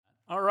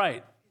All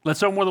right,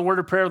 let's open with a word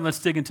of prayer and let's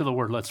dig into the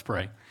word. Let's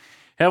pray.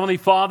 Heavenly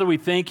Father, we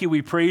thank you,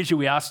 we praise you.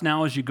 We ask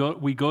now as we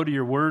go to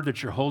your word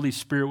that your Holy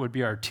Spirit would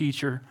be our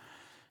teacher.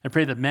 I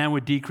pray that man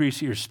would decrease,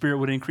 that your Spirit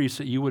would increase,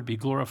 that you would be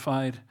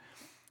glorified.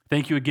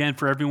 Thank you again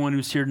for everyone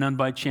who's here, none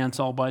by chance,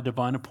 all by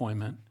divine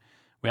appointment.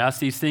 We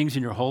ask these things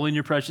in your holy and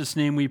your precious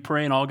name we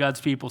pray, and all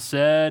God's people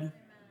said. Amen.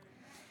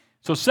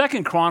 So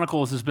 2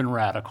 Chronicles has been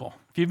radical.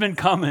 If you've been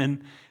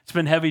coming, it's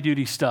been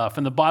heavy-duty stuff,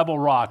 and the Bible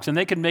rocks, and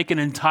they can make an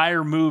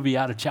entire movie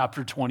out of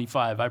chapter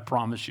 25, I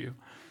promise you.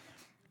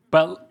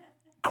 But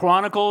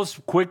Chronicles,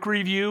 quick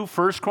review,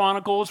 1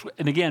 Chronicles,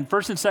 and again,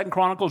 1 and 2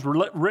 Chronicles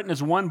were written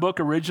as one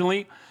book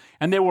originally,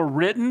 and they were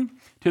written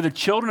to the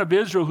children of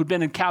Israel who'd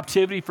been in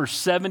captivity for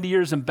 70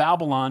 years in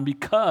Babylon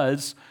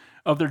because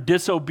of their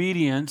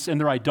disobedience and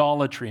their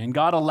idolatry. And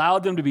God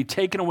allowed them to be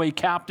taken away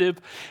captive.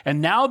 And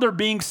now they're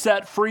being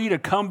set free to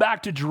come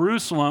back to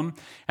Jerusalem.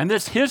 And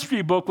this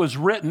history book was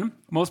written,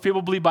 most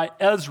people believe, by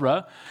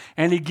Ezra.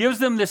 And he gives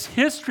them this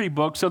history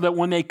book so that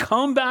when they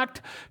come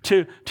back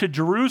to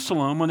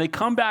Jerusalem, when they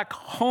come back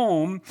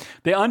home,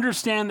 they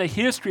understand the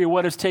history of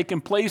what has taken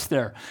place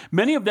there.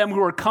 Many of them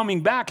who are coming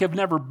back have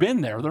never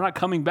been there. They're not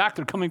coming back.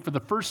 They're coming for the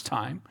first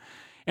time.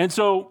 And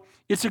so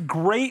it's a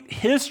great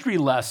history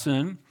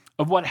lesson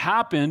of what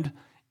happened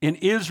in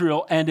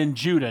Israel and in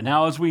Judah.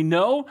 Now, as we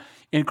know,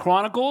 in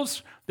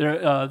Chronicles,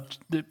 the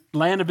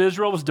land of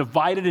Israel was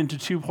divided into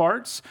two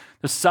parts.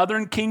 The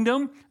southern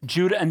kingdom,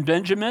 Judah and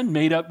Benjamin,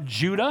 made up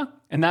Judah,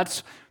 and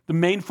that's the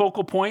main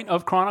focal point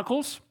of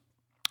Chronicles.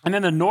 And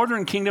then the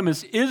northern kingdom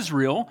is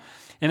Israel,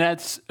 and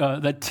that's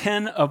the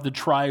 10 of the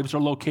tribes are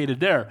located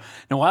there.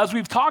 Now, as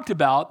we've talked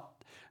about,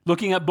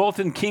 looking at both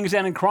in Kings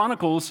and in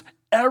Chronicles,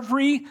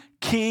 every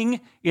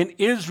king in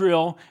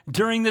Israel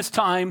during this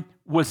time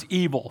was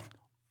evil,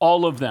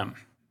 all of them.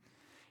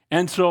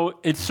 And so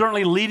it's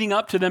certainly leading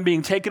up to them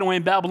being taken away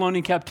in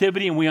Babylonian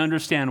captivity, and we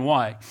understand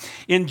why.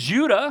 In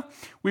Judah,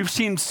 we've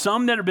seen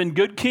some that have been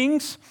good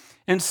kings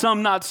and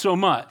some not so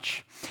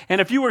much. And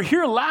if you were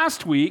here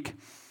last week,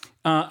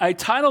 I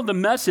titled the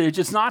message,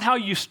 "It's not how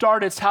you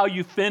start, it's how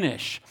you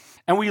finish."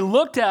 And we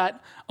looked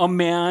at a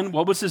man,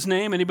 what was his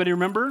name? Anybody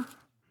remember?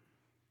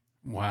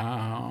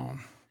 Wow.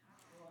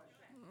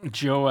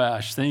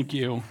 Joash, thank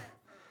you.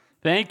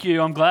 Thank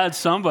you. I'm glad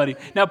somebody.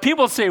 Now,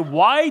 people say,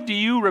 why do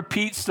you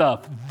repeat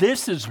stuff?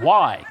 This is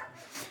why.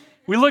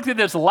 We looked at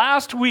this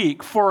last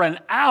week for an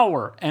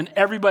hour, and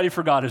everybody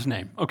forgot his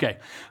name. Okay,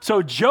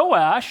 so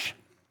Joash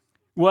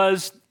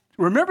was,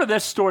 remember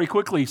this story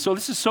quickly. So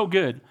this is so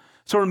good.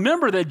 So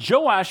remember that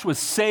Joash was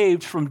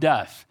saved from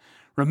death.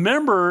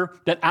 Remember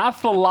that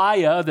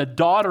Athaliah, the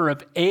daughter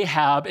of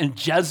Ahab and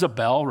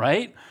Jezebel,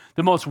 right?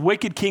 The most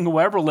wicked king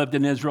who ever lived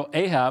in Israel,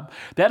 Ahab,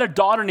 they had a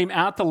daughter named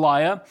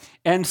Athaliah,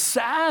 and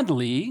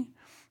sadly,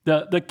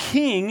 the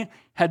king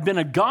had been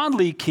a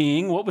godly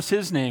king. What was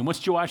his name? What's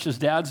Joash's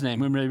dad's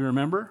name? Anybody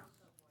remember?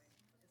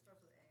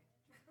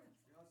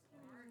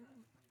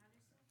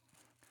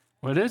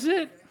 What is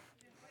it?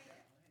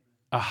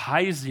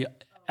 Ahaziah,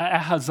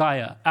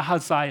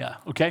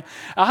 okay?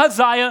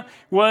 Ahaziah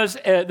was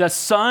the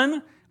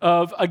son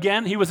of,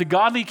 again, he was a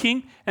godly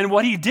king, and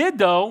what he did,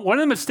 though, one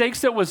of the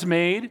mistakes that was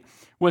made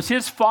was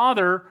his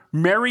father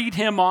married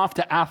him off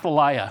to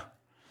Athaliah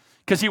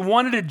because he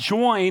wanted to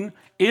join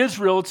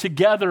Israel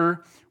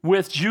together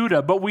with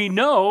Judah. But we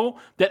know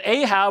that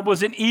Ahab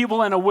was an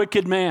evil and a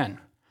wicked man.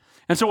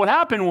 And so what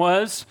happened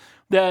was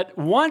that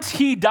once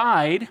he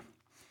died,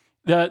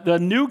 the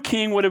new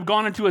king would have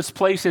gone into his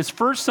place. His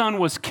first son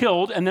was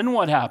killed. And then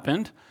what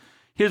happened?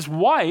 His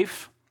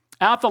wife,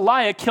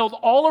 Athaliah, killed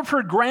all of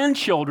her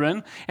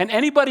grandchildren and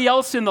anybody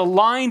else in the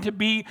line to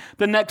be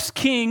the next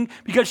king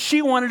because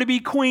she wanted to be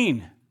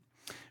queen.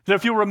 So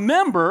if you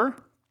remember,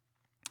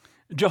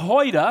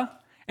 Jehoiada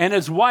and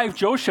his wife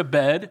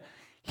Jochebed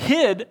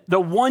hid the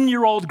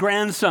 1-year-old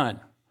grandson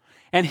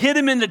and hid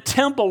him in the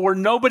temple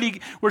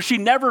where she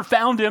never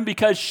found him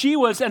because she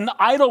was an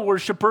idol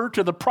worshiper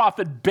to the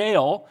prophet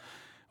Baal,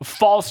 a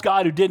false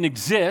god who didn't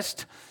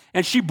exist.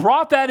 And she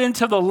brought that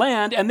into the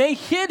land, and they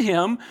hid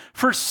him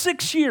for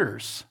 6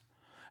 years.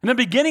 In the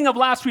beginning of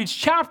last week's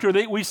chapter,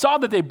 we saw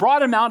that they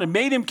brought him out and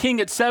made him king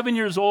at 7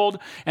 years old,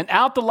 and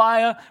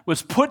Athaliah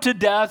was put to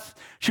death.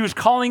 She was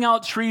calling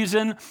out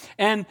treason,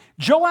 and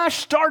Joash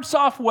starts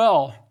off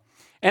well.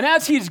 And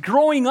as he's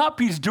growing up,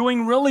 he's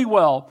doing really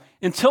well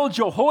until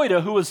Jehoiada,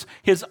 who was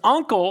his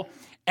uncle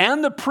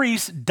and the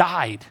priest,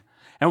 died.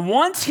 And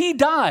once he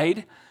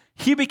died,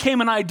 he became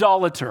an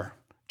idolater,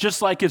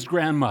 just like his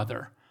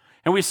grandmother.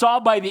 And we saw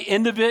by the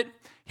end of it,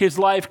 his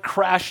life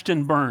crashed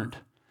and burned.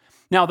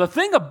 Now, the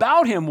thing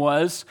about him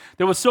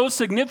that was so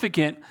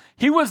significant,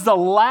 he was the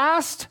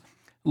last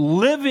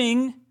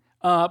living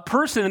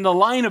person in the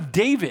line of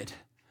David.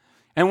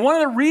 And one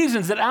of the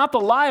reasons that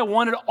Athaliah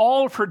wanted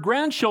all of her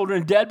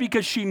grandchildren dead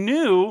because she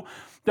knew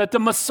that the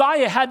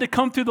Messiah had to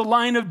come through the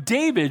line of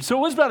David. So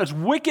it was about as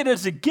wicked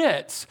as it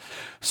gets.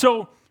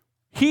 So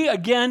he,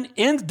 again,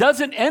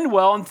 doesn't end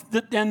well.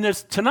 And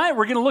tonight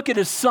we're going to look at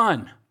his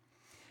son.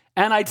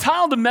 And I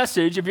titled the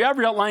message, if you have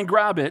your outline,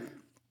 grab it.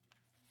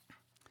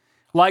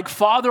 Like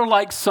father,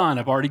 like son.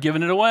 I've already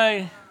given it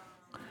away.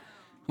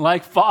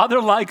 Like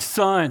father, like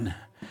son.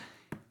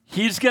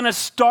 He's going to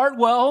start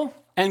well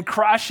and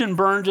crash and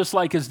burn just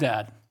like his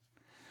dad.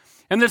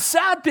 And the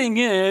sad thing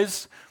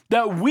is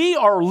that we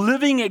are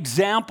living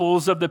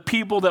examples of the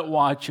people that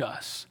watch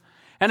us.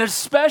 And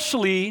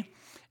especially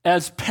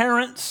as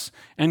parents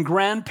and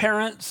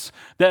grandparents,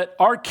 that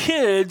our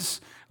kids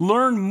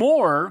learn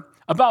more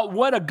about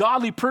what a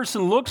godly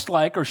person looks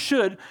like or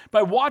should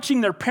by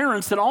watching their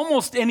parents than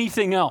almost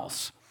anything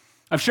else.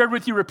 I've shared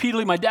with you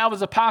repeatedly, my dad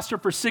was a pastor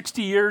for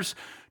 60 years,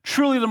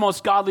 truly the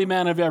most godly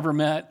man I've ever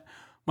met.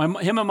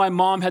 Him and my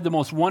mom had the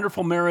most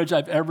wonderful marriage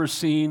I've ever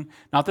seen.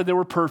 Not that they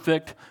were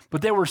perfect,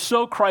 but they were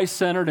so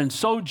Christ-centered and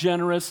so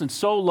generous and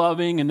so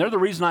loving, and they're the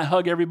reason I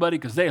hug everybody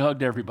because they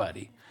hugged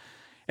everybody.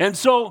 And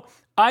so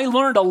I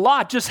learned a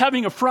lot just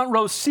having a front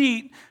row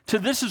seat to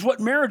this is what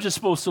marriage is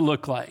supposed to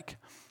look like.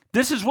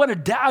 This is what a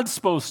dad's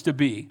supposed to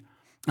be.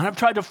 And I've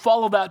tried to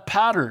follow that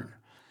pattern.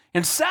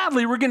 And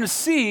sadly, we're going to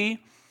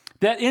see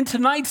that in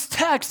tonight's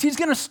text, he's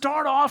going to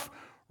start off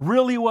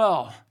really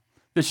well.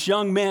 This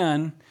young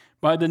man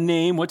by the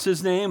name, what's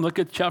his name? Look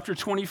at chapter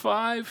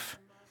 25.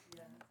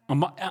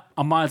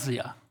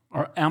 Amaziah.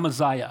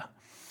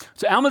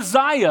 So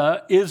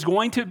Amaziah is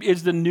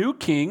the new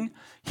king.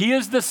 He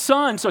is the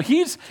son. So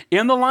he's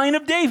in the line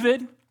of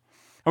David. And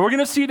we're going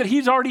to see that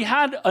he's already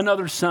had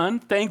another son,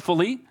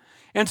 thankfully.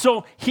 And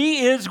so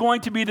he is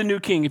going to be the new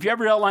king. If you have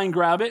your outline,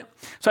 grab it.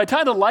 So I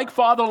titled Like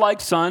Father,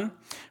 Like Son.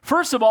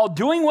 First of all,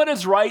 doing what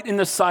is right in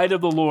the sight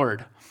of the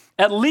Lord,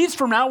 at least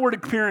from outward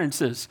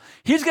appearances.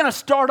 He's going to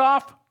start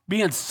off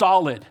being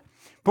solid.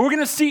 But we're going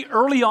to see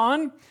early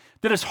on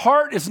that his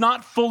heart is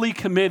not fully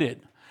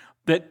committed.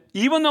 That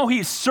even though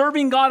he's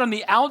serving God on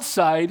the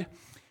outside,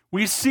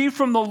 we see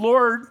from the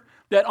Lord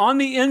that on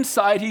the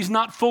inside, he's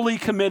not fully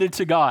committed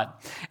to God.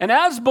 And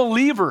as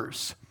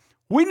believers,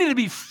 we need to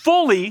be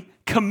fully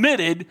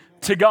committed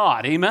to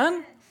God.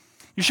 Amen?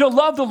 You shall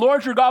love the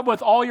Lord your God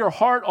with all your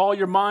heart, all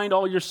your mind,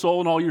 all your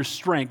soul, and all your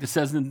strength. It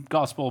says in the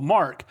Gospel of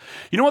Mark.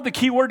 You know what the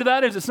key word to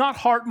that is? It's not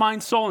heart,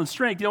 mind, soul, and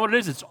strength. You know what it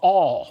is? It's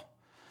all.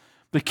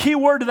 The key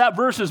word to that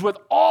verse is with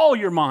all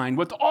your mind,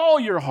 with all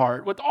your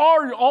heart, with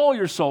all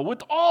your soul,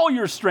 with all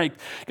your strength.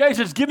 Guys,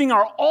 it's giving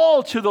our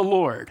all to the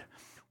Lord.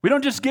 We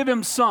don't just give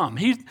him some.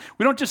 We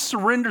don't just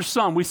surrender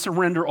some. We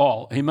surrender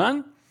all.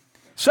 Amen?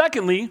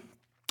 Secondly,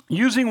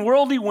 using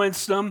worldly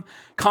wisdom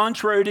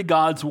contrary to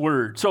God's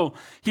word. So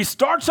he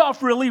starts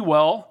off really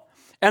well,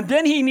 and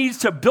then he needs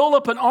to build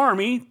up an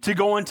army to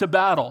go into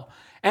battle.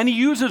 And he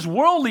uses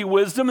worldly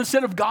wisdom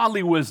instead of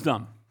godly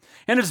wisdom.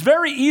 And it's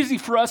very easy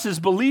for us as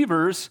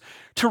believers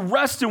to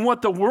rest in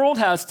what the world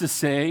has to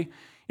say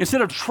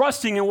instead of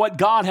trusting in what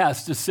God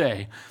has to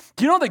say.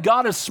 Do you know that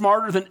God is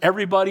smarter than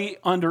everybody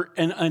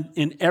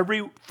in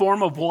every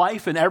form of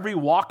life, in every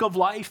walk of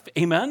life?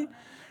 Amen?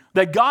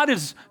 That God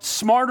is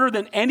smarter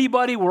than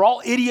anybody. We're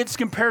all idiots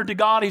compared to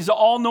God. He's the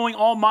all-knowing,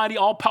 almighty,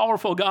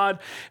 all-powerful God,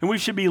 and we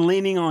should be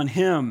leaning on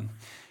him.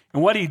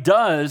 And what he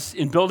does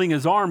in building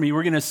his army,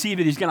 we're going to see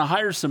that he's going to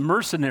hire some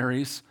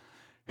mercenaries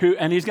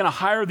and he's going to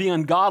hire the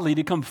ungodly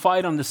to come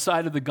fight on the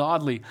side of the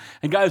godly.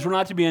 And guys, we're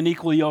not to be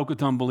unequally yoked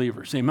with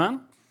unbelievers.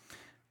 Amen?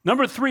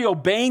 Number 3,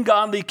 obeying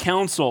godly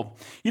counsel.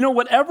 You know,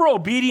 whatever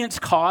obedience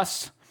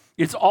costs,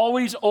 it's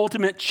always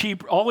ultimately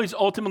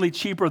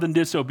cheaper than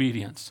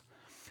disobedience.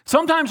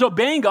 Sometimes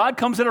obeying God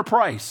comes at a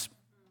price.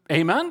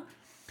 Amen?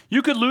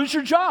 You could lose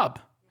your job.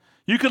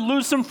 You could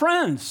lose some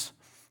friends.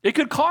 It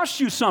could cost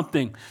you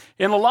something.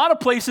 In a lot of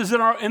places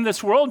in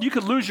this world, you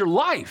could lose your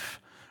life,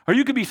 or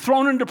you could be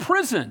thrown into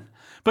prison.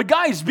 But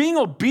guys, being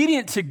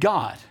obedient to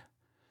God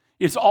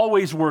is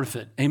always worth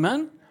it.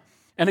 Amen?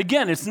 And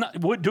again,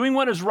 doing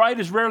what is right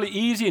is rarely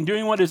easy, and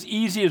doing what is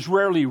easy is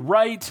rarely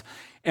right.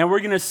 And we're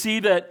going to see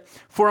that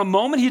for a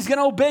moment, he's going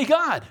to obey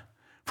God.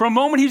 For a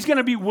moment, he's going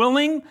to be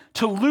willing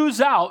to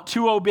lose out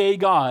to obey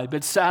God.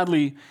 But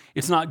sadly,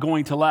 it's not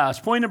going to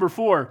last. Point number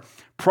 4,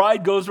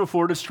 pride goes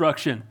before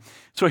destruction.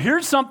 So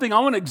here's something I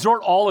want to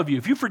exhort all of you.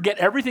 If you forget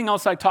everything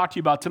else I talked to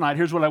you about tonight,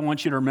 here's what I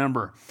want you to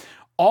remember.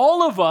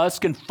 All of us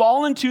can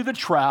fall into the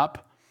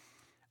trap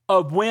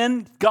of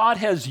when God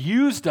has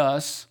used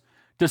us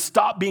to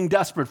stop being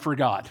desperate for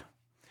God.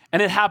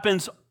 And it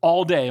happens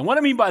all day. And what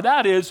I mean by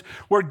that is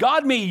where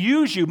God may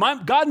use you,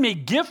 God may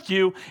gift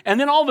you, and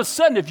then all of a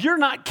sudden, if you're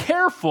not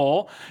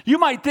careful, you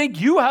might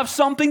think you have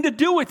something to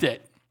do with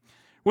it.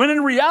 When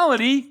in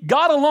reality,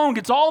 God alone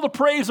gets all the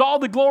praise, all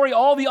the glory,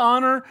 all the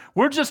honor.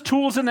 We're just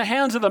tools in the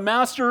hands of the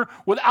master.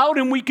 Without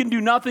him, we can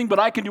do nothing, but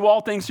I can do all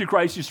things through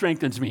Christ who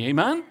strengthens me.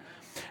 Amen?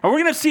 And we're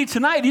going to see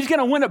tonight, he's going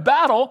to win a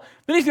battle,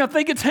 then he's going to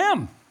think it's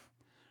him.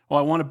 Well,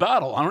 I won a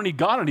battle. I don't need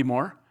God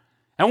anymore.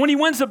 And when he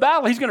wins the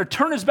battle, he's going to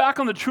turn his back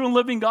on the true and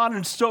living God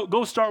and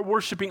go start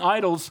worshiping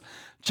idols,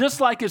 just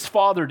like his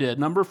father did.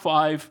 Number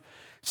 5,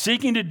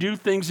 seeking to do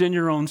things in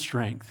your own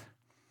strength.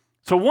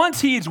 So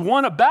once he's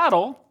won a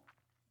battle,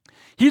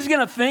 he's going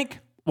to think,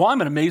 well,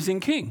 I'm an amazing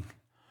king.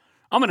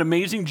 I'm an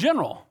amazing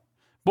general.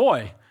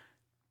 Boy,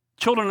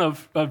 children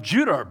of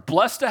Judah are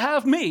blessed to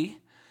have me.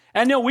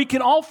 And we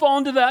can all fall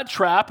into that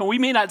trap, and we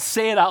may not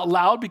say it out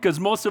loud because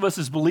most of us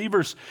as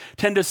believers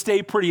tend to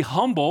stay pretty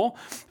humble,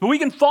 but we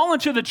can fall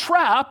into the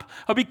trap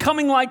of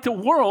becoming like the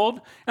world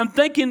and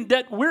thinking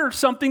that we're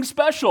something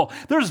special.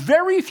 There's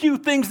very few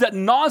things that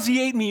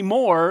nauseate me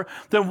more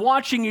than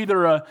watching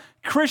either a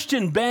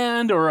Christian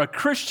band or a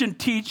Christian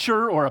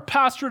teacher or a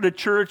pastor at a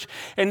church,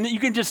 and you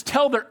can just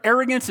tell their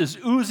arrogance is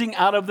oozing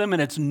out of them,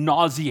 and it's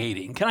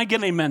nauseating. Can I get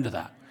an amen to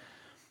that?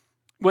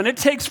 When it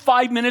takes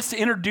 5 minutes to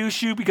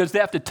introduce you because they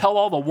have to tell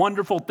all the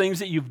wonderful things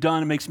that you've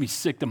done, it makes me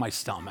sick to my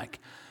stomach.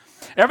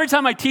 Every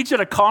time I teach at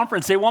a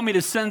conference, they want me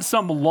to send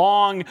some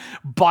long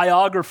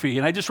biography,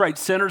 and I just write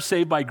 "Sinners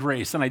Saved by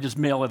Grace," and I just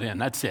mail it in.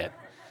 That's it.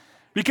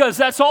 Because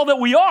that's all that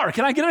we are.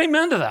 Can I get an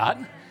amen to that?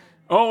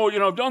 Oh,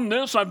 I've done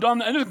this, I've done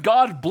that, and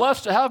God's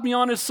blessed to have me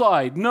on his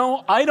side.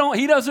 No, I don't.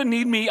 He doesn't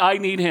need me, I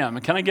need him.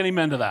 Can I get an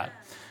amen to that?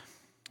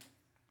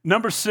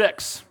 Number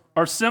 6,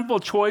 our simple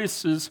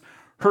choices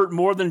hurt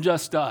more than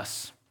just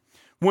us.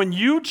 When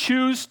you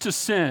choose to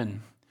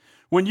sin,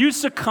 when you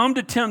succumb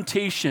to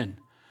temptation,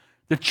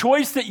 the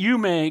choice that you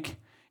make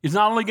is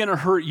not only going to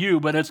hurt you,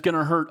 but it's going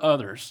to hurt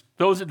others.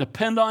 Those that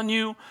depend on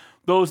you,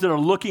 those that are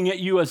looking at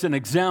you as an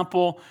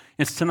example.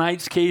 In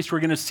tonight's case,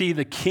 we're going to see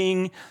the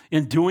king,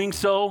 in doing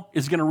so,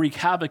 is going to wreak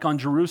havoc on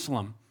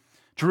Jerusalem.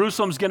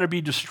 Jerusalem's going to be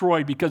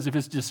destroyed because of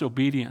his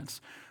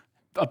disobedience.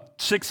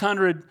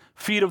 600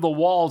 feet of the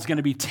wall is going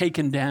to be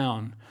taken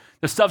down.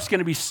 The stuff's going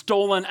to be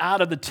stolen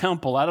out of the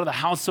temple, out of the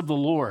house of the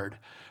Lord,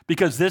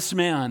 because this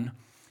man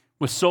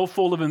was so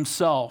full of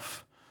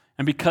himself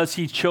and because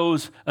he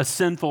chose a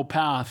sinful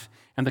path,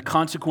 and the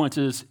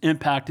consequences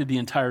impacted the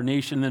entire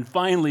nation. And then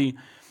finally,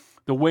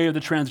 the way of the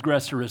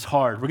transgressor is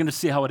hard. We're going to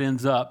see how it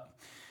ends up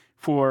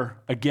for,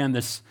 again,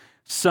 this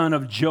son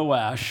of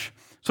Joash.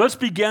 So let's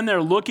begin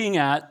there looking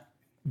at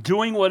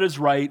doing what is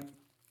right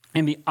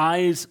in the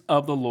eyes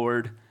of the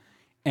Lord.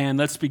 And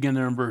let's begin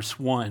there in verse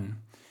 1.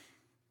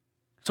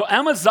 So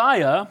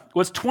Amaziah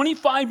was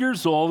 25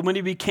 years old when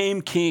he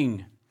became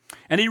king,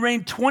 and he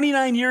reigned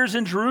 29 years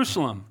in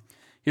Jerusalem.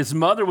 His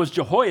mother was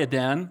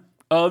Jehoiadan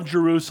of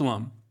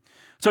Jerusalem.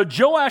 So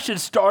Joash had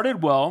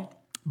started well,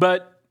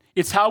 but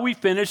it's how we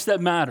finish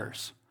that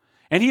matters.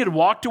 And he had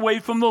walked away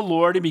from the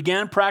Lord and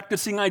began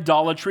practicing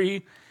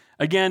idolatry.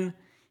 Again,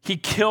 he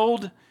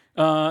killed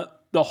the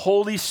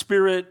Holy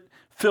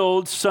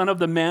Spirit-filled son of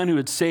the man who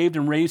had saved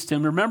and raised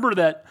him. Remember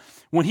that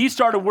when he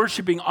started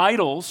worshiping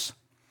idols,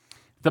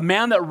 the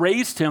man that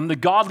raised him, the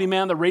godly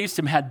man that raised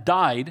him, had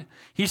died.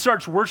 He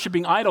starts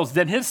worshiping idols.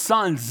 Then his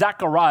son,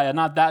 Zechariah,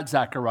 not that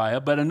Zechariah,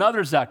 but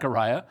another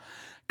Zechariah,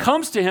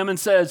 comes to him and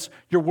says,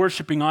 "You're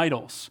worshiping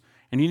idols,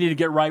 and you need to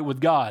get right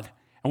with God."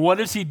 And what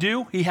does he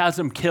do? He has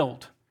him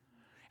killed.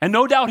 And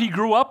no doubt he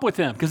grew up with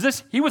him,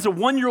 because he was a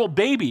 1-year-old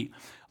baby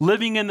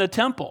living in the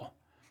temple.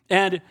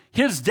 And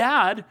his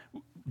dad,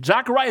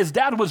 Zechariah's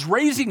dad, was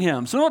raising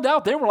him. So no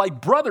doubt they were like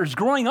brothers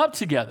growing up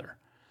together.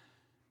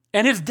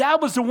 And his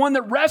dad was the one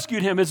that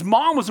rescued him. His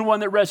mom was the one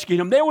that rescued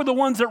him. They were the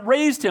ones that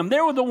raised him. They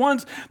were the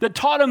ones that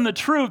taught him the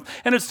truth.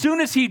 And as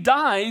soon as he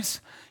dies,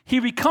 he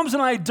becomes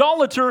an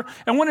idolater.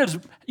 And when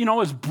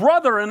his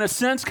brother, in a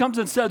sense, comes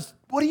and says,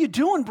 "What are you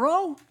doing,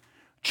 bro?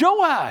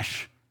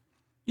 Joash,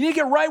 you need to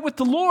get right with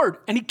the Lord."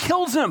 And he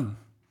kills him.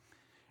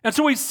 And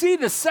so we see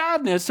the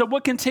sadness of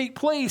what can take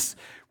place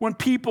when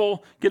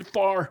people get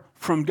far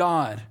from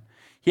God.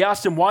 He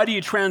asked him, "Why do you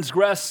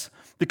transgress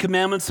the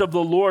commandments of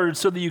the Lord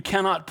so that you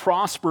cannot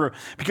prosper?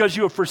 Because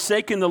you have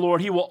forsaken the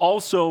Lord, he will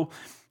also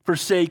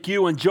forsake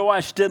you." And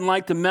Joash didn't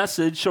like the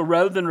message, so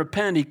rather than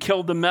repent, he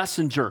killed the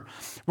messenger.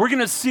 We're going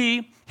to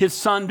see his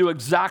son do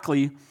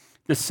exactly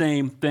the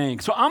same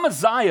thing. So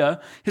Amaziah,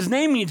 his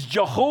name means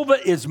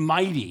Jehovah is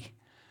mighty.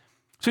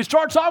 So he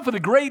starts off with a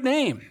great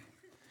name.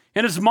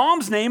 And his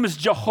mom's name is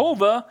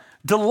Jehovah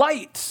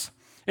delights.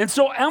 And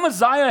so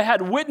Amaziah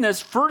had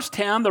witnessed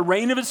firsthand the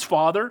reign of his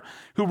father,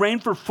 who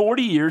reigned for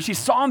 40 years. He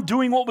saw him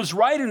doing what was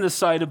right in the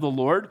sight of the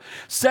Lord,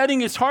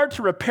 setting his heart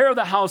to repair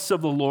the house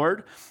of the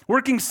Lord,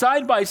 working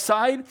side by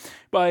side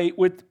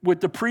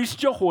with the priest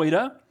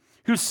Jehoiada,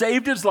 who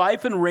saved his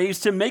life and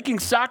raised him, making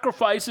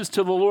sacrifices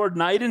to the Lord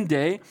night and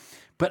day.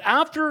 But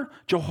after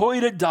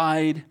Jehoiada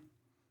died,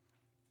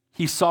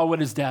 he saw what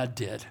his dad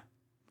did.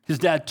 His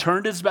dad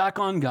turned his back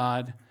on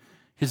God.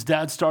 His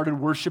dad started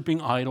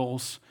worshiping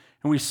idols.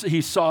 And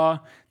he saw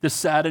the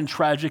sad and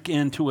tragic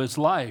end to his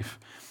life.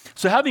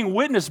 So having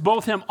witnessed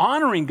both him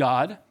honoring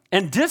God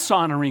and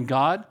dishonoring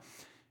God,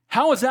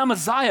 how is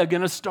Amaziah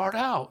going to start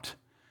out?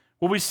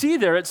 Well, we see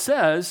there it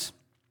says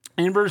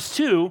in verse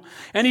 2,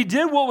 "And he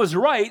did what was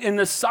right in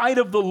the sight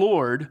of the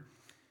Lord,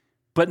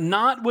 but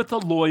not with a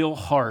loyal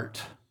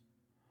heart."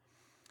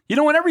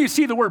 Whenever you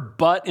see the word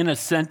 "but" in a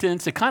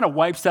sentence, it kind of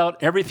wipes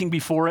out everything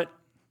before it.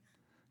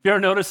 You ever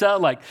notice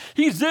that? Like,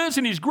 he's this,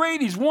 and he's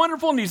great, he's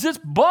wonderful, and he's this,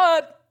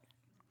 but...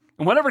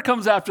 And whatever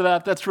comes after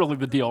that, that's really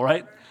the deal,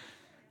 right?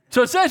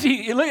 So it says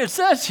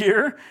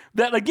here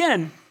that,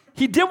 again,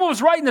 he did what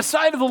was right in the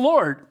sight of the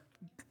Lord.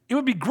 It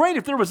would be great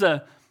if there was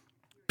a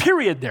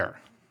period there.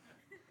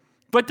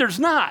 But there's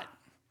not.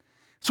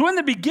 So in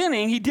the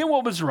beginning, he did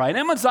what was right.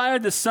 Amaziah,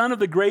 the son of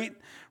the great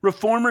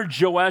reformer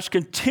Joash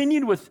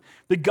continued with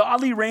the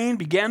godly reign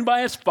began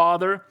by his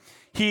father.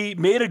 He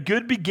made a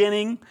good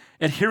beginning,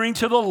 adhering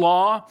to the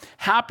law.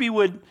 Happy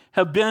would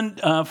have been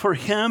for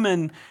him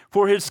and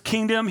for his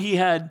kingdom. He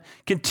had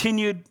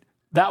continued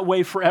that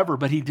way forever,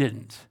 but he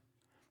didn't.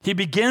 He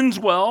begins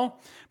well,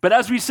 but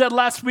as we said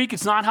last week,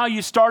 it's not how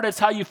you start, it's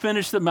how you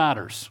finish that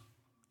matters.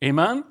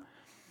 Amen?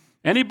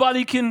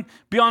 Anybody can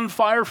be on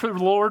fire for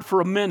the Lord for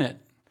a minute.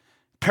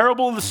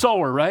 Parable of the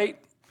sower, right?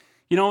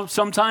 You know,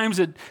 sometimes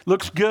it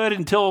looks good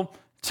until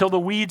the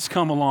weeds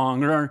come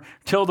along, or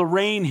until the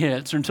rain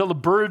hits, or until the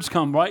birds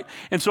come, right?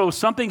 And so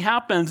something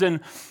happens,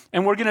 and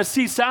we're going to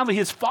see, sadly,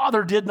 his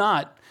father did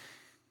not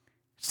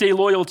stay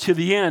loyal to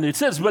the end. It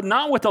says, but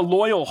not with a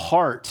loyal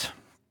heart.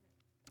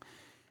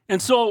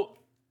 And so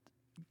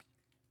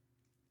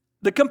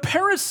the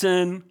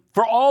comparison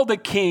for all the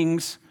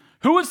kings,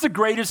 who was the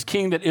greatest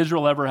king that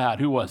Israel ever had?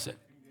 Who was it?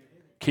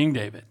 King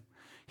David.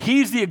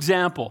 He's the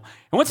example.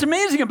 And what's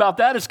amazing about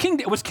that is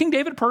was King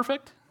David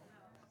perfect?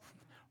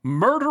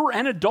 Murderer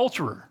and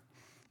adulterer.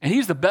 And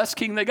he's the best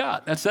king they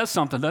got. That says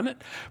something, doesn't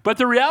it? But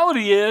the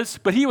reality is,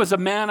 but he was a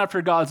man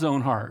after God's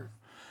own heart.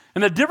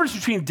 And the difference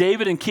between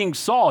David and King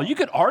Saul, you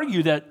could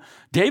argue that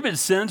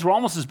David's sins were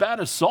almost as bad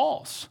as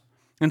Saul's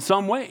in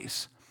some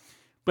ways.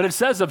 But it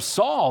says of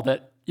Saul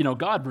that, you know,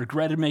 God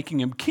regretted making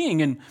him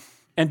king.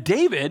 And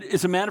David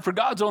is a man after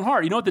God's own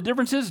heart. You know what the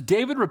difference is?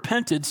 David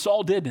repented,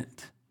 Saul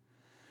didn't.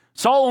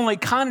 Saul only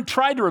kind of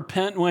tried to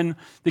repent when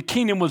the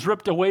kingdom was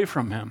ripped away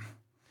from him.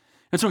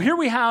 And so here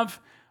we have,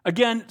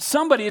 again,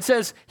 somebody, it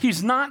says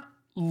he's not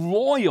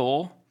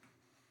loyal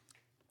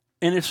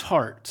in his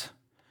heart.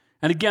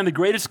 And again, the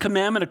greatest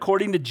commandment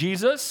according to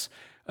Jesus,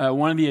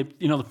 one of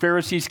the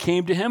Pharisees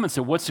came to him and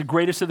said, what's the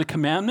greatest of the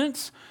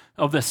commandments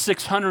of the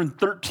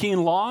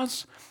 613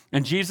 laws?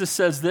 And Jesus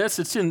says this,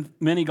 it's in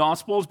many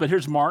gospels, but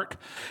here's Mark.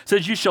 It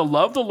says, you shall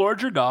love the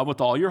Lord your God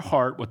with all your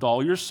heart, with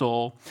all your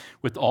soul,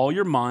 with all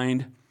your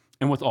mind,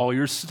 and with all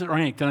your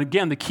strength. And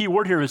again, the key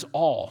word here is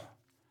all.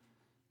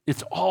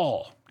 It's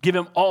all. Give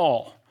him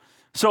all.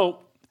 So,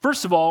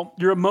 first of all,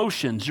 your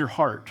emotions, your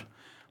heart.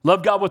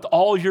 Love God with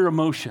all your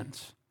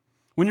emotions.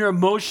 When you're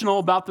emotional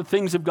about the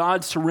things of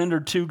God, surrender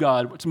to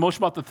God. It's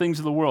emotional about the things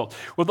of the world.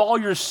 With all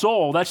your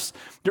soul, that's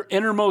your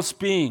innermost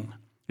being.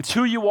 It's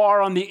who you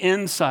are on the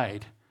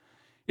inside.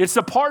 It's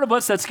the part of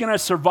us that's going to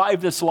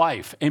survive this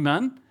life.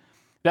 Amen?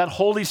 That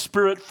Holy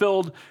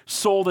Spirit-filled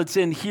soul that's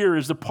in here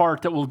is the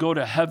part that will go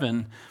to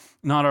heaven,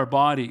 not our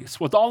bodies.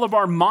 With all of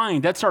our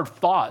mind, that's our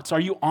thoughts. Are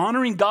you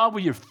honoring God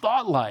with your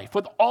thought life?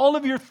 With all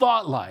of your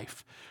thought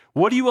life?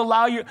 What do you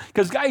allow your...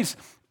 Because guys,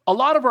 a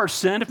lot of our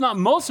sin, if not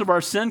most of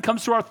our sin,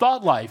 comes through our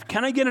thought life.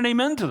 Can I get an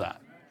amen to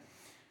that?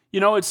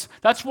 You know,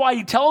 that's why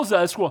he tells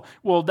us,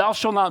 well, thou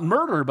shalt not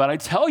murder. But I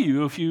tell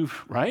you, if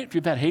you've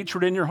had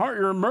hatred in your heart,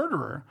 you're a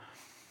murderer.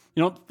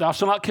 You know, thou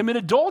shalt not commit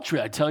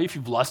adultery. I tell you, if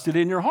you've lusted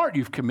in your heart,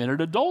 you've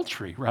committed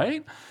adultery,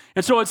 right?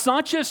 And so it's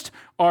not just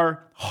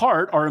our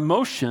heart, our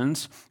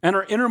emotions, and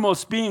our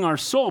innermost being, our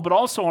soul, but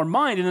also our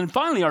mind, and then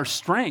finally our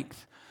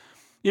strength.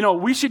 You know,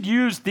 we should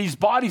use these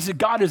bodies that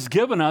God has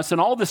given us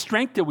and all the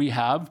strength that we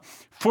have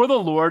for the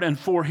Lord and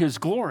for his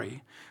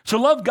glory.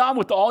 So love God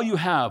with all you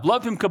have.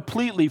 Love him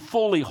completely,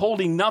 fully,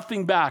 holding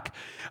nothing back,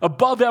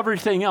 above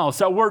everything else.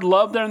 That word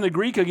love there in the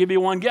Greek, I'll give you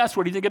one guess.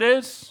 What do you think it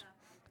is?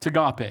 It's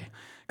agape.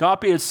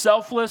 Agape is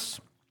selfless,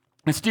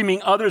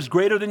 esteeming others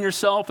greater than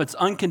yourself. It's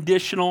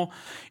unconditional,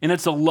 and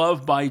it's a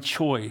love by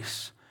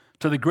choice.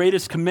 So the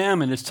greatest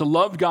commandment is to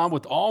love God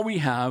with all we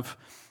have,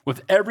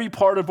 with every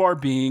part of our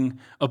being,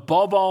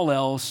 above all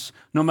else,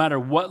 no matter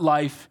what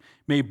life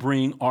may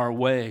bring our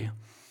way.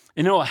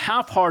 And you know, a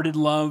half-hearted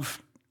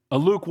love, a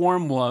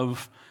lukewarm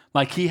love,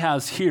 like he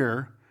has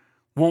here,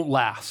 won't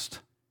last.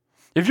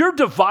 If you're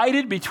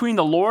divided between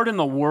the Lord and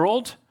the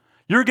world,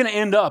 you're going to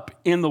end up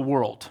in the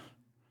world.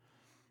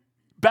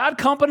 Bad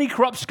company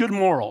corrupts good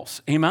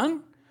morals.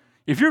 Amen?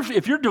 If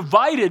you're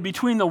divided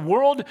between the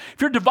world, if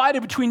you're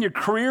divided between your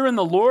career and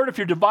the Lord, if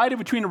you're divided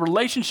between a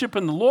relationship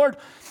and the Lord,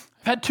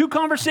 I've had 2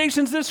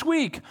 conversations this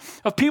week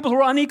of people who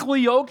are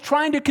unequally yoked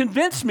trying to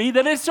convince me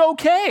that it's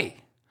okay.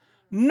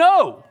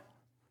 No.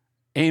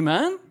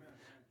 Amen?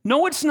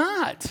 No, it's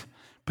not.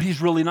 But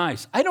he's really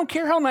nice. I don't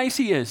care how nice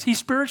he is. He's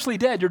spiritually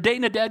dead. You're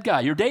dating a dead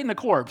guy. You're dating a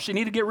corpse. You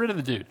need to get rid of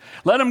the dude.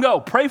 Let him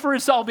go. Pray for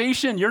his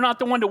salvation. You're not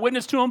the one to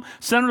witness to him.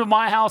 Send him to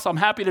my house. I'm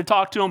happy to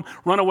talk to him.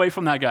 Run away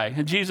from that guy.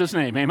 In Jesus'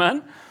 name,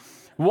 amen?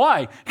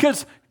 Why?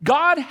 Because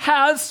God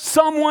has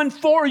someone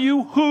for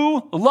you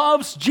who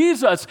loves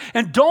Jesus.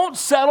 And don't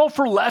settle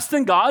for less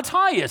than God's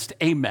highest.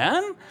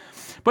 Amen?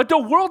 But the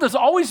world is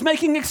always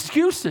making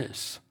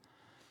excuses.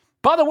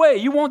 By the way,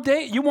 you won't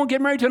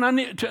get married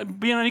to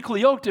being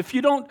unequally yoked if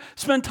you don't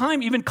spend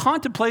time even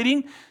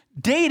contemplating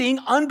dating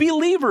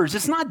unbelievers.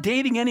 It's not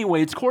dating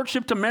anyway. It's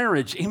courtship to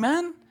marriage.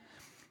 Amen?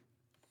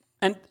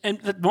 And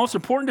the most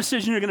important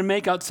decision you're going to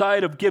make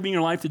outside of giving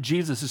your life to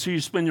Jesus is who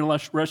you spend your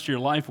rest of your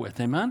life with.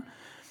 Amen?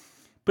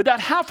 But that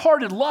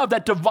half-hearted love,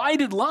 that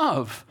divided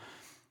love,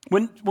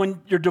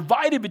 when you're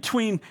divided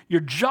between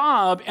your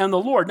job and the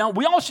Lord. Now,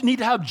 we also need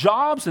to have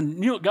jobs,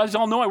 and you guys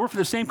all know I worked for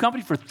the same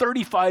company for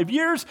 35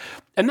 years,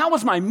 and that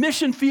was my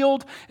mission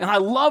field, and I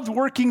loved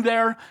working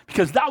there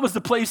because that was the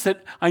place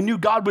that I knew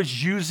God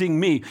was using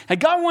me. And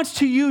God wants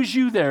to use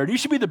you there. You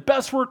should be the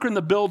best worker in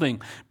the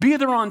building. Be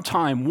there on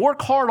time.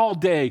 Work hard all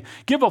day.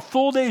 Give a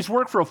full day's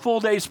work for a full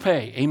day's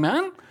pay.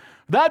 Amen?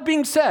 That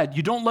being said,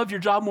 you don't love your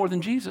job more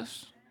than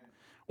Jesus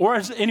or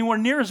as anywhere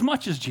near as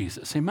much as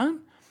Jesus.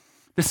 Amen?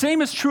 The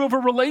same is true of a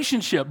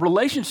relationship.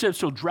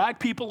 Relationships will drag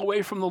people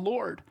away from the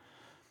Lord.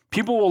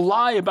 People will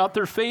lie about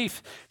their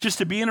faith just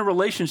to be in a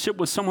relationship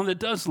with someone that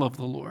does love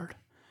the Lord.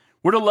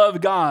 We're to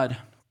love God,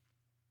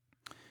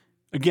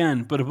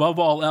 again, but above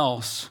all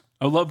else.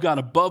 I love God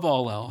above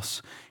all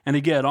else. And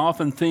again,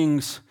 often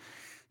things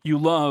you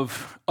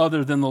love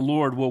other than the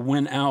Lord will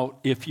win out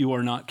if you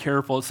are not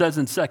careful. It says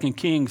in 2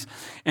 Kings,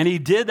 and he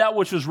did that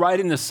which was right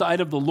in the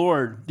sight of the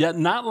Lord, yet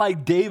not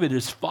like David,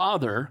 his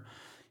father.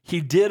 He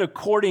did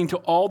according to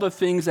all the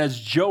things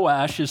as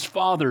Joash, his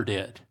father,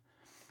 did.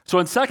 So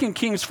in 2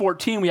 Kings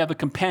 14, we have a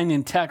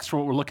companion text for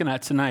what we're looking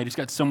at tonight. It's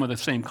got some of the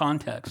same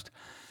context.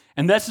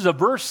 And this is a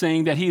verse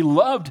saying that he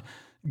loved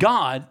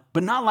God,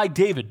 but not like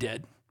David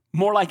did,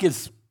 more like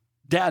his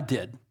dad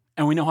did.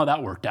 And we know how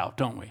that worked out,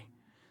 don't we?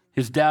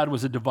 His dad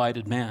was a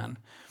divided man.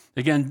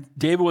 Again,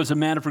 David was a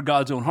man after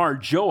God's own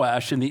heart.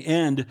 Joash, in the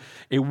end,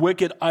 a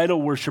wicked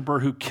idol worshiper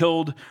who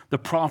killed the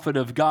prophet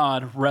of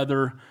God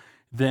rather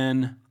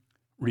than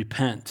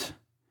repent.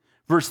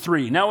 Verse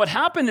 3, now it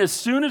happened as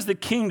soon as the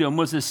kingdom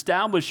was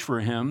established for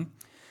him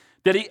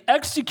that he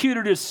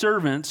executed his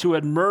servants who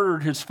had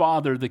murdered his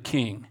father, the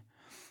king.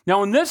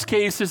 Now in this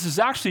case, this is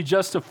actually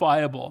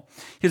justifiable.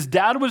 His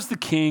dad was the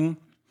king,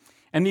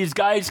 and these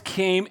guys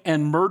came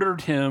and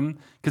murdered him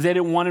because they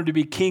didn't want him to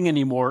be king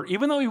anymore,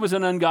 even though he was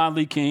an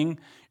ungodly king,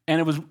 and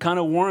it was kind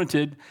of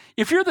warranted.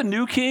 If you're the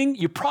new king,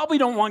 you probably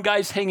don't want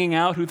guys hanging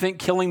out who think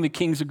killing the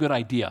king's a good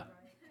idea.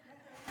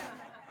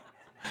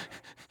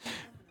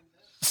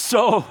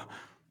 So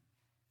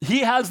he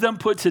has them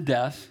put to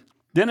death.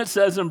 Then it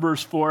says in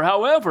verse 4,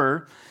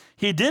 however,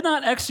 he did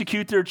not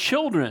execute their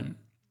children,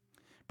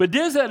 but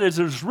did that as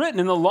is written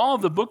in the law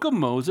of the book of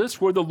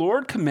Moses, where the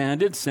Lord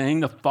commanded,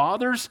 saying, the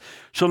fathers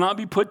shall not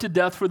be put to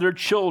death for their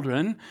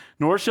children,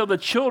 nor shall the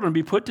children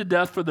be put to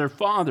death for their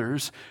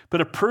fathers,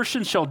 but a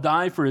person shall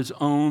die for his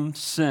own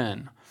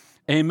sin.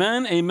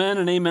 Amen, amen,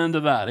 and amen to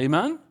that.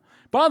 Amen?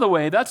 By the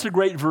way, that's a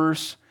great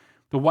verse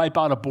to wipe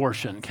out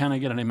abortion. Can I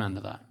get an amen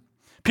to that?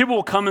 People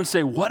will come and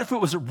say, what if it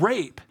was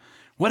rape?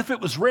 What if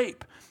it was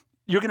rape?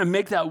 You're going to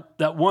make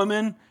that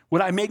woman,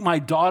 would I make my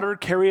daughter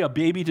carry a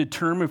baby to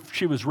term if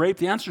she was raped?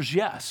 The answer is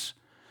yes,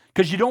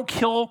 because you don't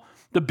kill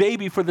the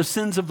baby for the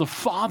sins of the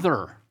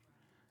father.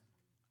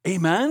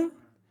 Amen?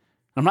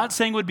 I'm not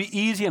saying it would be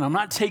easy, and I'm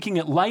not taking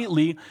it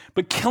lightly,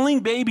 but killing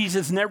babies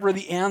is never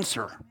the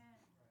answer.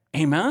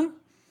 Amen?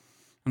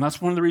 And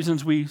that's one of the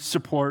reasons we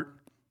support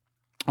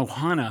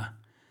Ohana.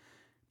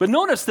 But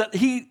notice that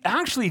he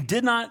actually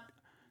did not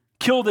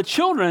kill the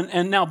children.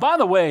 And now, by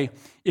the way,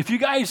 if you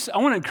guys, I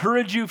want to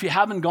encourage you, if you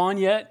haven't gone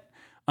yet,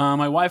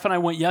 my wife and I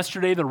went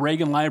yesterday to the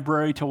Reagan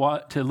Library to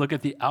look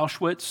at the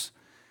Auschwitz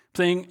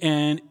thing,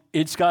 and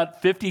it's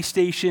got 50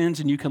 stations,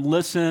 and you can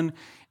listen,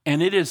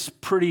 and it is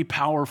pretty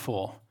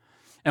powerful.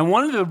 And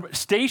one of the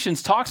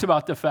stations talks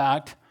about the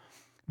fact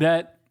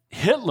that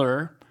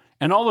Hitler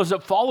and all those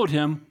that followed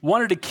him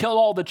wanted to kill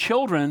all the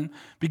children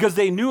because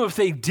they knew if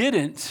they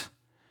didn't,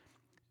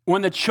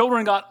 when the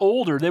children got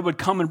older, they would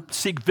come and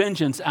seek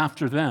vengeance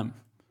after them.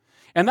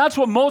 And that's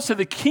what most of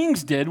the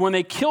kings did. When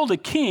they killed a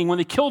king, when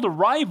they killed a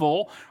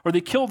rival, or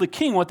they killed the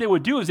king, what they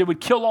would do is they would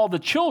kill all the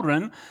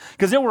children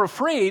because they were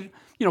afraid,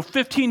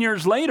 15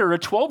 years later, a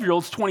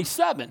 12-year-old's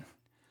 27.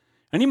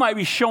 And he might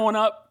be showing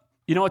up,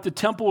 at the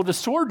temple with a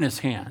sword in his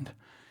hand.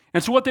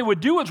 And so what they would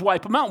do is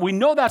wipe them out. We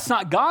know that's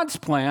not God's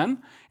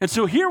plan. And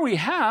so here we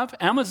have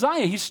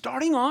Amaziah. He's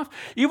starting off,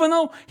 even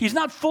though he's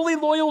not fully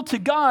loyal to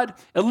God,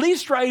 at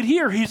least right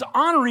here, he's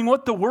honoring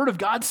what the word of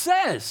God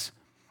says.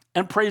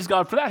 And praise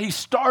God for that. He's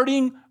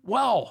starting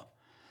well.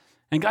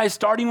 And guys,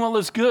 starting well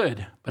is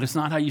good, but it's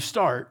not how you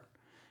start.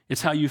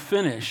 It's how you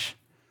finish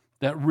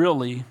that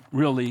really,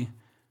 really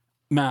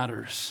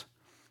matters.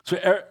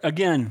 So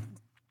again,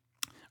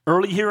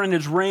 early here in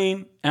his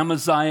reign,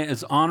 Amaziah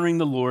is honoring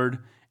the Lord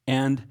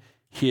and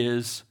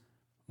his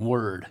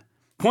word.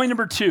 Point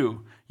number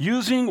 2,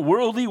 using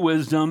worldly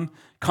wisdom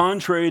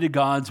contrary to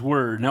God's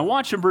word. Now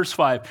watch in verse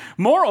 5.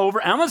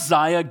 Moreover,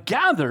 Amaziah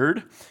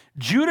gathered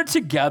Judah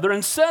together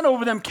and set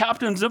over them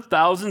captains of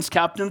thousands,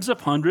 captains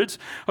of hundreds,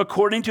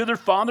 according to their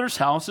fathers'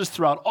 houses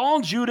throughout all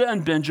Judah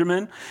and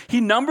Benjamin. He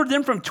numbered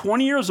them from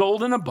 20 years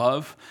old and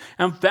above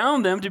and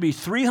found them to be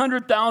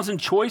 300,000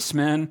 choice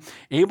men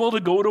able to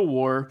go to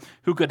war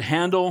who could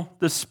handle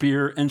the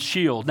spear and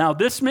shield. Now,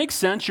 this makes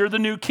sense. You're the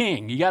new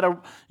king. You got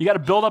to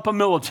build up a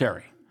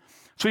military.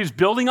 So he's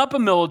building up a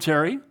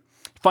military,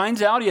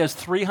 finds out he has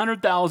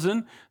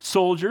 300,000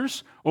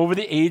 soldiers over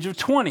the age of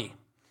 20.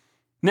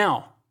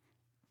 Now,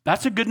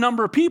 that's a good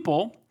number of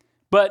people,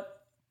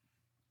 but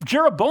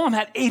Jeroboam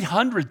had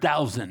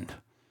 800,000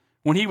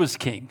 when he was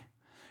king.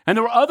 And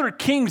there were other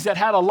kings that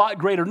had a lot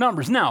greater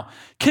numbers. Now,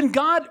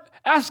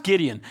 ask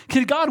Gideon,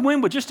 can God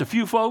win with just a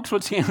few folks?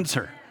 What's the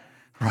answer?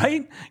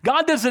 Right?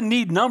 God doesn't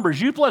need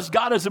numbers. You plus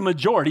God is a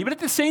majority. But at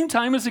the same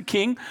time, as a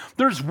king,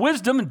 there's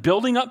wisdom in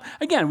building up.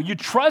 Again, you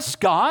trust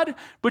God,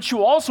 but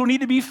you also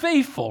need to be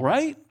faithful,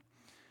 right?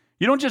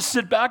 You don't just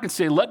sit back and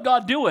say, let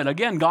God do it.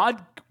 Again,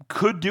 God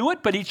could do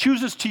it, but he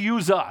chooses to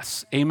use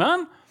us.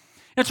 Amen?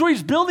 And so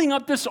he's building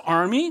up this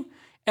army.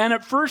 And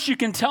at first you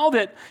can tell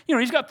that,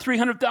 he's got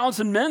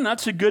 300,000 men.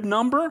 That's a good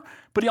number.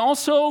 But he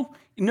also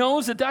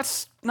knows that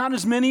that's not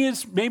as many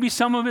as maybe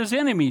some of his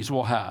enemies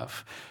will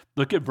have.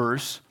 Look at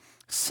verse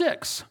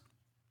 6.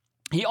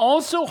 He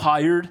also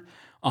hired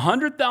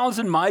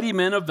 100,000 mighty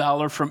men of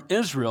valor from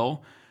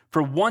Israel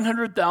for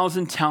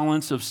 100,000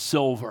 talents of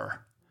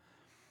silver.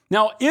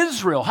 Now,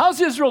 Israel, how's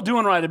Israel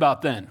doing right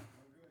about then?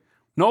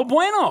 No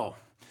bueno.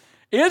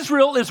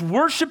 Israel is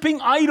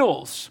worshiping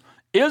idols.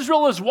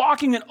 Israel is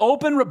walking in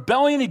open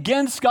rebellion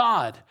against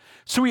God.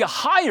 So he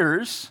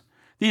hires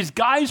these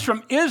guys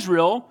from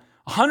Israel,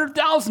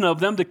 100,000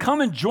 of them, to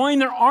come and join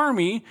their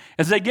army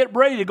as they get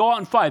ready to go out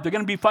and fight. They're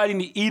going to be fighting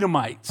the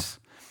Edomites.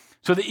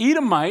 So the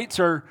Edomites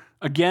are,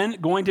 again,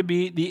 going to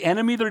be the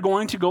enemy they're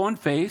going to go and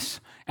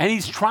face. And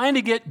he's trying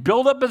to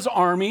build up his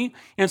army.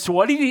 And so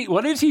what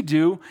does he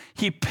do?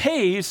 He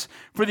pays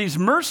for these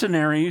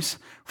mercenaries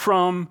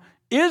from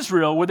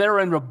Israel, where they're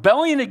in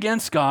rebellion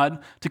against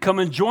God, to come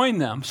and join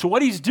them. So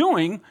what he's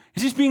doing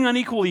is he's being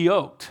unequally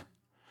yoked.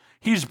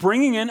 He's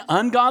bringing in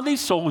ungodly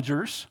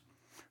soldiers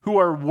who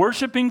are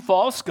worshiping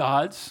false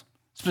gods,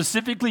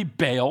 specifically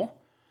Baal.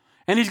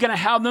 And he's going to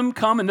have them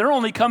come, and they're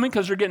only coming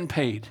because they're getting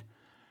paid.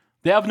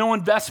 They have no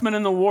investment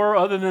in the war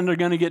other than they're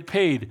going to get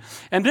paid.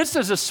 And this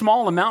is a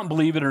small amount,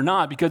 believe it or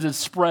not, because it's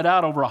spread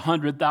out over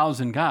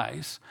 100,000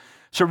 guys.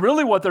 So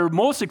really what they're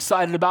most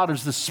excited about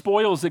is the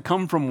spoils that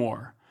come from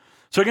war.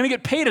 So they're going to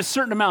get paid a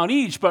certain amount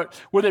each, but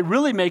where they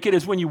really make it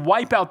is when you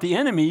wipe out the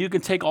enemy, you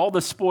can take all the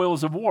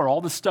spoils of war,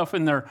 all the stuff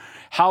in their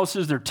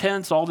houses, their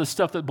tents, all the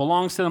stuff that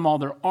belongs to them, all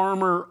their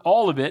armor,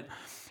 all of it.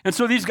 And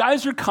so these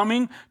guys are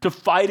coming to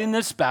fight in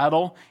this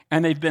battle,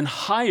 and they've been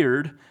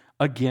hired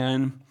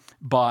again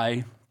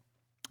by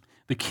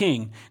the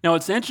king. Now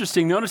it's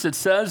interesting, notice it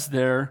says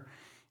there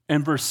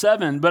in verse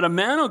 7, but a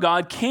man of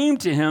God came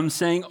to him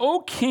saying, O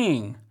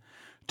king,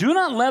 do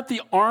not let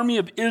the army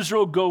of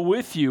Israel go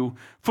with you,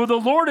 for the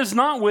Lord is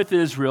not with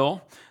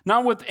Israel,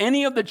 not with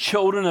any of the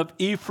children of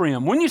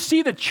Ephraim. When you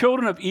see the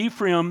children of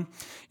Ephraim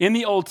in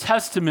the Old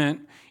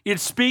Testament,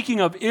 it's speaking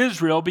of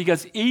Israel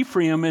because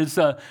Ephraim is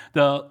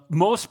the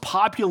most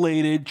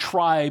populated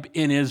tribe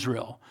in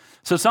Israel.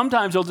 So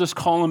sometimes they'll just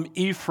call him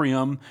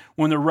Ephraim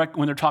when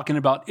they're talking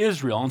about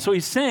Israel. And so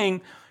he's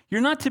saying,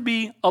 you're not to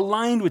be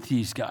aligned with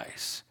these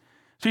guys.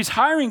 So he's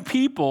hiring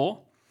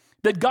people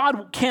that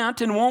God can't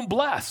and won't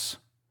bless.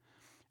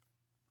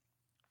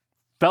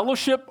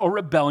 Fellowship or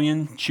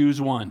rebellion, choose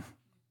one.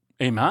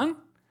 Amen?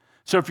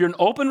 So if you're in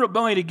open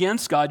rebellion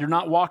against God, you're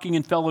not walking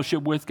in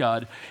fellowship with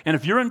God. And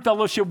if you're in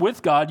fellowship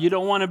with God, you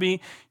don't want to be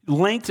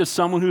linked to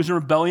someone who's in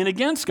rebellion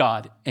against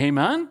God.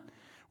 Amen?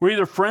 We're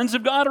either friends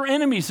of God or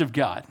enemies of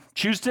God.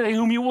 Choose today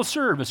whom you will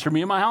serve. As for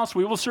me and my house,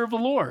 we will serve the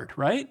Lord,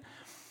 right?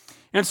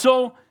 And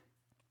so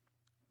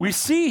we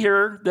see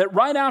here that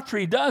right after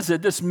he does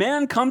it, this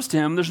man comes to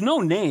him. There's no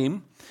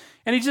name.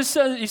 And he just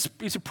says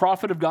he's a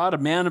prophet of God, a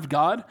man of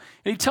God.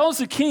 And he tells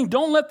the king,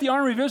 don't let the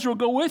army of Israel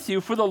go with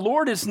you, for the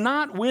Lord is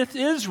not with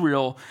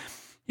Israel.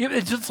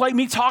 It's just like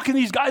me talking to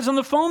these guys on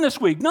the phone this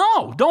week.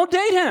 No, don't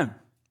date him.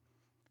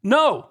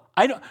 No,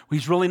 I don't. Well,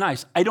 he's really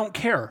nice. I don't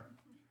care.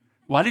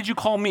 Why did you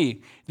call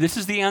me? This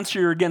is the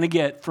answer you're going to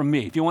get from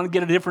me. If you want to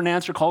get a different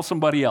answer, call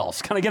somebody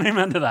else. Can I get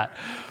amen to that?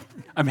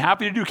 I'm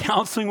happy to do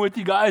counseling with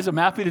you guys. I'm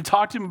happy to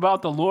talk to him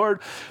about the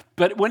Lord.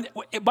 But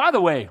by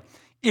the way,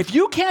 if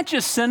you can't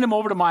just send him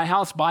over to my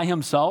house by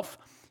himself,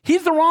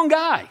 he's the wrong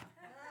guy.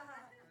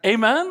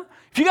 Amen?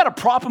 If you got to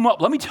prop him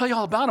up, let me tell you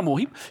all about him. Well,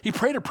 he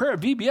prayed a prayer at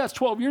VBS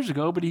 12 years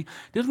ago, but he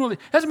hasn't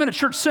been to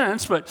church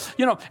since. But,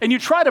 and you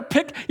try to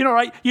pick,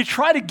 right? You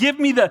try to give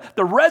me the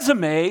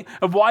resume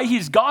of why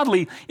he's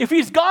godly. If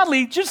he's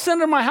godly, just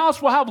send him to my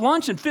house. We'll have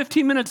lunch, and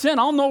 15 minutes in,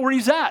 I'll know where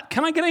he's at.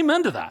 Can I get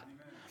amen to that?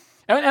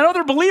 And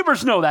other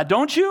believers know that,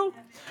 don't you?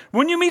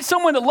 When you meet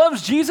someone that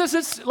loves Jesus,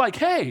 it's like,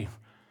 hey,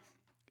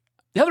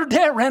 the other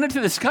day I ran into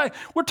this guy.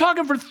 We're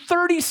talking for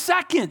 30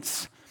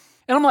 seconds.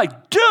 And I'm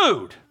like,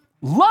 dude,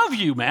 love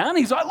you, man.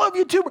 He's like, I love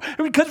you too.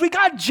 Because we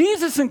got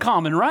Jesus in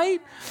common, right?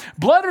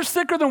 Blood is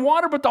thicker than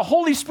water, but the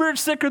Holy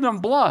Spirit's thicker than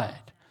blood.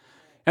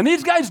 And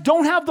these guys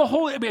don't have the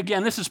Holy,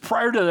 again, this is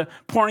prior to the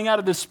pouring out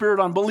of the Spirit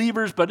on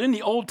believers, but in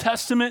the Old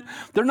Testament,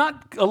 they're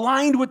not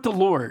aligned with the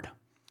Lord.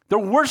 They're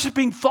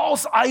worshiping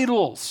false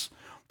idols.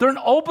 They're in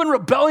open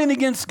rebellion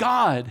against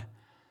God.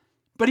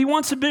 But he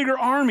wants a bigger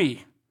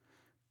army.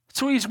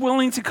 So he's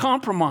willing to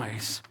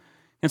compromise.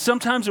 And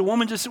sometimes a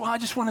woman just says, well, I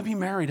just want to be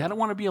married. I don't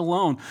want to be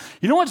alone.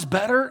 You know what's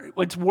better?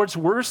 What's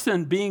worse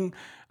than being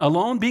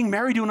alone? Being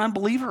married to an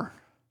unbeliever.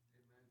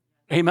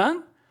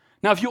 Amen?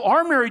 Now, if you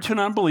are married to an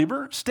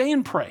unbeliever, stay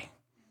and pray.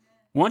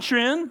 Once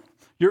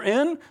you're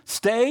in,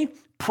 stay,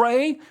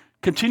 pray,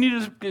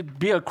 continue to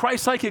be a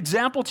Christ-like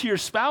example to your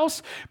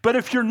spouse. But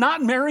if you're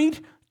not married,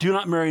 do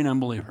not marry an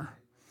unbeliever.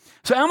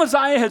 So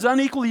Amaziah has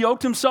unequally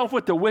yoked himself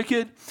with the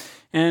wicked,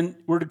 and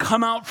we're to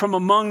come out from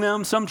among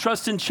them. Some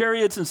trust in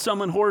chariots and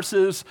some in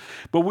horses,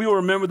 but we will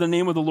remember the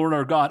name of the Lord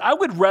our God. I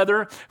would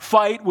rather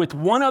fight with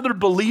one other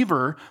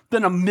believer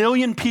than 1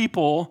 million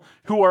people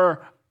who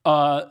are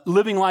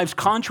living lives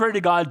contrary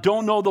to God,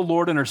 don't know the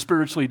Lord, and are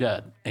spiritually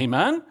dead.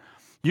 Amen?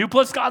 You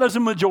plus God is a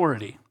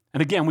majority.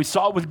 And again, we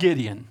saw it with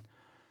Gideon.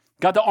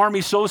 Got the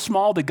army so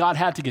small that God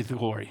had to get the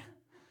glory.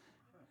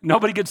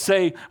 Nobody could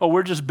say, oh,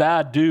 we're just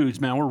bad dudes,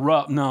 man. We're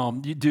rough. No,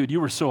 dude, you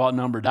were so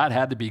outnumbered. That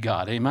had to be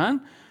God.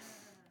 Amen?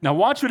 Now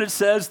watch what it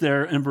says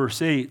there in verse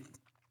 8.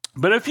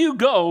 But if you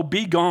go,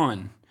 be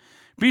gone.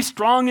 Be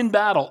strong in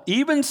battle.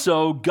 Even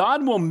so,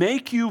 God will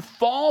make you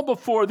fall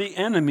before the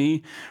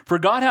enemy, for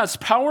God has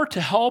power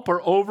to help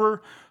or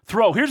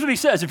overthrow. Here's what he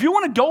says. If you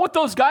want to go with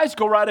those guys,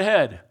 go right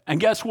ahead. And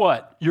guess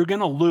what? You're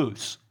going to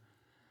lose.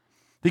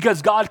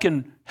 Because God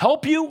can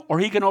help you or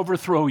he can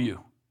overthrow you.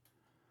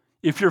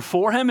 If you're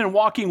for him and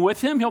walking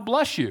with him, he'll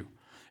bless you.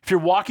 If you're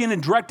walking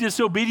in direct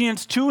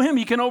disobedience to him,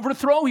 he can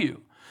overthrow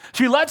you.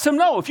 So he lets him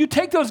know, if you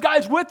take those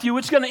guys with you,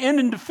 it's going to end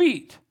in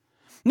defeat.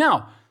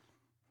 Now,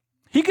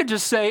 he could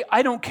just say,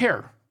 I don't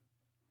care.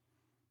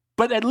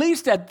 But at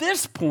least at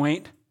this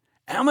point,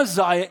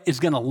 Amaziah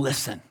is going to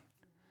listen.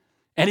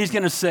 And he's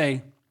going to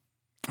say,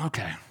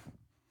 okay,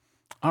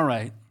 all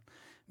right.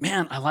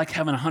 Man, I like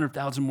having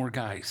 100,000 more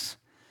guys.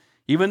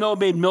 Even though it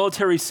made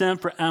military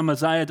sense for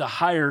Amaziah to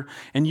hire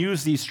and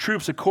use these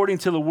troops according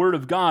to the word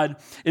of God,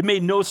 it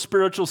made no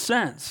spiritual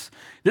sense.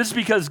 This is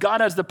because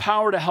God has the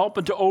power to help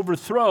and to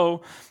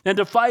overthrow, and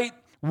to fight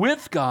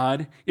with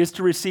God is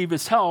to receive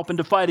his help, and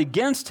to fight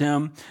against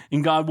him,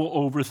 and God will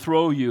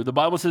overthrow you. The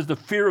Bible says the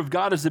fear of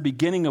God is the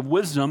beginning of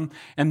wisdom,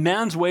 and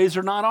man's ways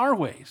are not our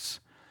ways.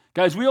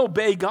 Guys, we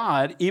obey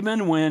God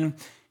even when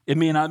it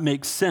may not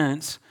make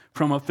sense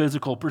from a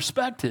physical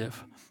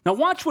perspective. Now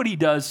watch what he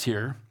does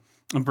here.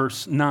 In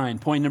verse 9,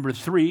 point number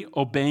 3,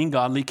 obeying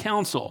godly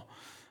counsel.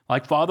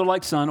 Like father,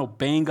 like son,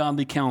 obeying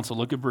godly counsel.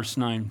 Look at verse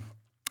 9.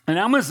 And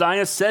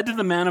Amaziah said to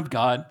the man of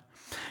God,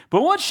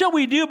 but what shall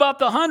we do about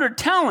the 100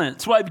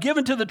 talents who I've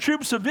given to the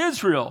troops of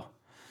Israel?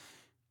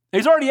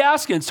 He's already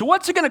asking, so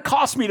what's it going to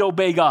cost me to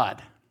obey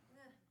God?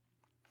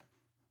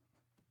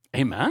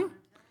 Amen?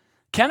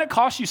 Can it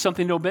cost you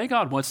something to obey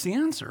God? What's the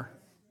answer?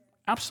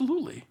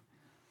 Absolutely.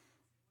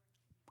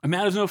 A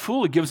man is no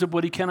fool. He gives up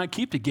what he cannot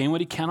keep to gain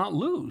what he cannot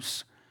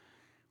lose.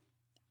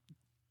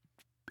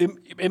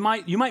 You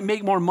might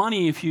make more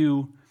money if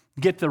you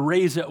get the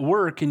raise at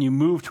work and you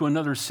move to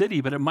another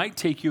city, but it might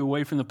take you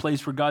away from the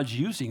place where God's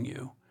using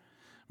you.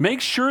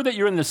 Make sure that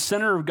you're in the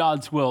center of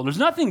God's will. There's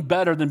nothing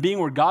better than being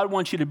where God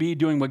wants you to be,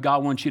 doing what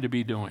God wants you to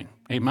be doing.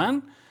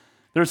 Amen?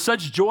 There's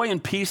such joy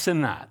and peace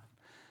in that.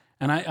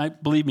 And I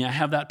believe me, I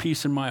have that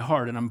peace in my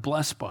heart, and I'm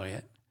blessed by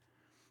it.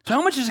 So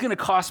how much is it going to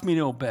cost me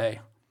to obey?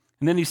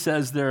 And then he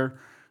says there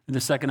in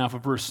the second half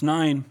of verse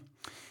 9,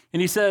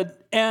 and he said,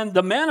 and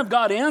the man of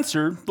God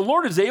answered, the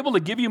Lord is able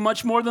to give you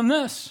much more than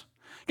this.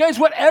 Guys,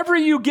 whatever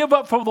you give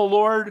up for the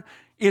Lord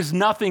is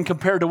nothing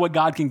compared to what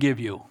God can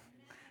give you.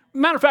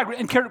 Matter of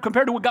fact,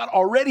 compared to what God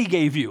already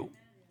gave you.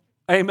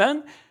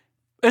 Amen?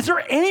 Is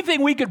there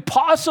anything we could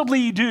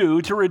possibly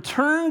do to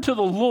return to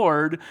the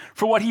Lord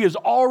for what he has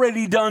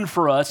already done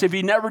for us if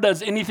he never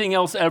does anything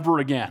else ever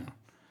again?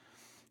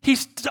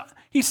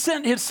 He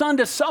sent his son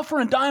to suffer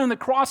and die on the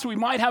cross so we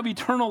might have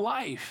eternal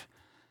life.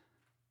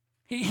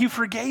 He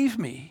forgave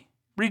me,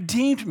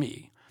 redeemed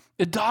me,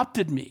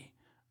 adopted me.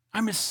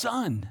 I'm his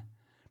son.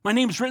 My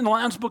name's written in the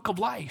Lamb's Book of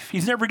Life.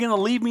 He's never going to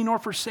leave me nor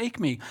forsake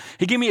me.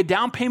 He gave me a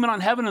down payment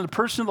on heaven in the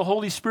person of the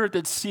Holy Spirit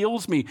that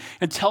seals me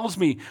and tells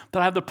me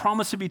that I have the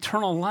promise of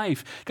eternal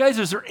life. Guys,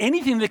 is there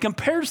anything that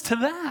compares to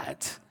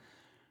that?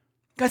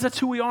 Guys, that's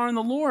who we are in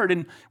the Lord.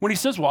 And when he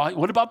says, well,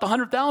 what about the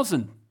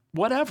 100,000?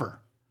 Whatever.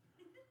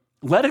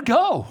 Let it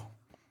go.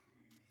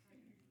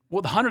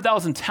 Well, the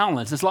 100,000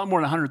 talents is a lot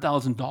more than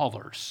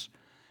 $100,000.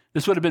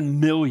 This would have been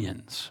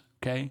millions,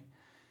 okay?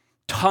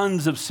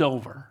 Tons of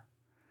silver.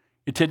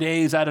 In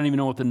today's, I don't even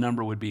know what the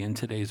number would be in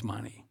today's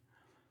money.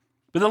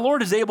 But the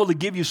Lord is able to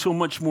give you so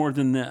much more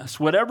than this.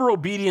 Whatever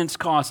obedience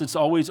costs, it's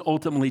always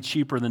ultimately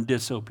cheaper than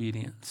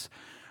disobedience.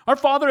 Our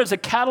Father has a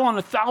cattle on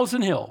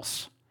 1,000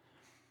 hills.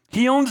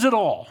 He owns it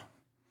all.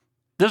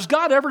 Does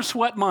God ever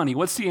sweat money?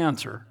 What's the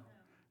answer?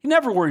 He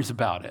never worries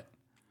about it.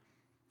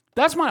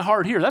 That's my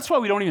heart here. That's why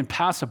we don't even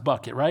pass a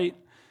bucket, right?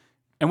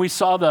 And we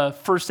saw the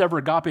first ever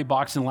agape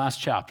box in the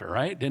last chapter,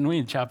 right? Didn't we?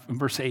 In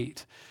verse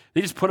 8.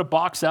 They just put a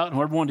box out and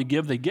whoever wanted to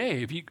give, they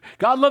gave.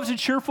 God loves a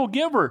cheerful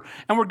giver.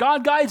 And where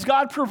God guides,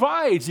 God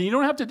provides. And you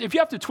don't have to, if you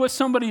have to twist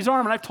somebody's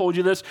arm, and I've told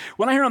you this,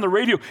 when I hear on the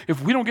radio,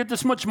 if we don't get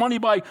this much money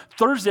by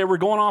Thursday, we're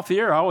going off the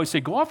air. I always say,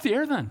 go off the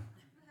air then.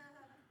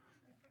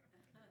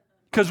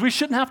 Because we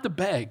shouldn't have to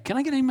beg. Can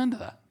I get an amen to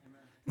that?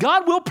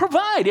 God will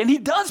provide, and he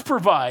does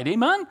provide.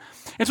 Amen?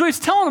 And so he's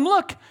telling them,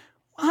 look,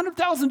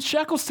 100,000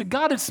 shekels to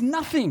God, it's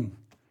nothing.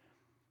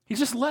 He's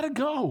just let it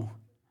go.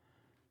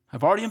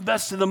 I've already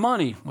invested the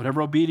money.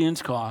 Whatever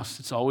obedience costs,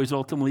 it's always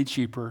ultimately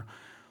cheaper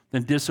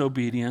than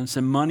disobedience.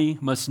 And money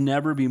must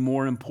never be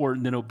more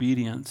important than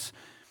obedience.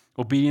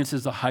 Obedience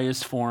is the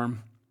highest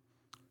form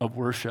of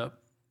worship.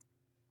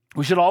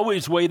 We should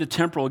always weigh the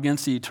temporal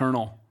against the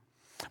eternal.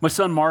 My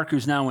son Mark,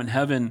 who's now in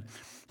heaven,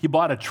 he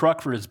bought a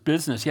truck for his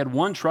business. He had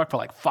one truck for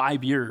like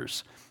 5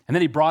 years. And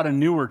then he brought a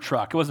newer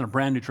truck. It wasn't a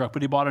brand new truck,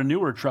 but he bought a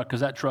newer truck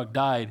because that truck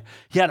died.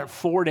 He had it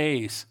 4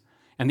 days,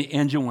 and the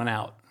engine went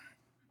out.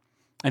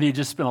 And he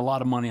just spent a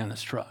lot of money on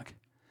this truck.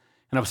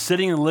 And I was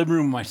sitting in the living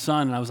room with my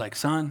son, and I was like,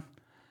 son,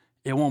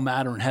 it won't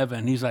matter in heaven.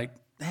 And he's like,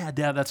 yeah,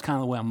 Dad, that's kind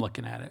of the way I'm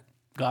looking at it.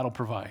 God will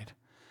provide.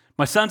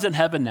 My son's in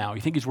heaven now.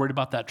 You think he's worried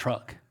about that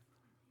truck?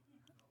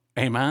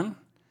 Amen?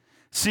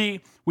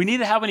 See, we need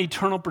to have an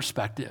eternal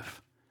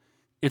perspective.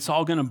 It's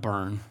all going to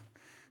burn.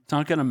 It's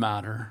not going to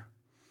matter.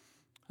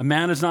 A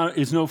man is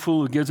no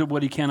fool who gives up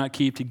what he cannot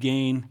keep to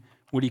gain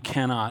what he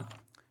cannot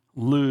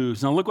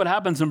lose. Now look what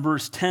happens in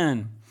verse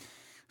 10.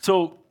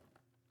 So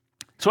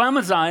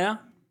Amaziah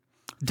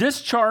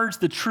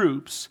discharged the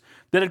troops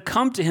that had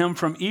come to him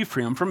from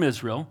Ephraim, from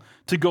Israel,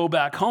 to go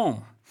back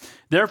home.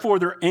 Therefore,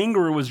 their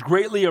anger was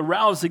greatly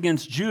aroused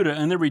against Judah,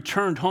 and they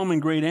returned home in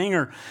great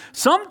anger.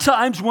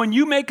 Sometimes when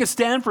you make a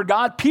stand for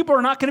God, people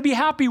are not going to be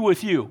happy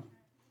with you.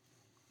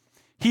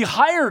 He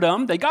hired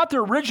them. They got their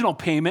original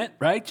payment,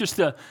 right?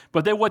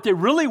 But what they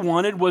really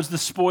wanted was the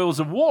spoils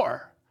of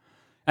war.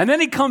 And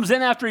then he comes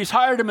in after he's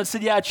hired them and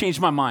said, yeah, I changed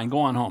my mind. Go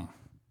on home.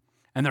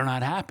 And they're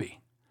not happy.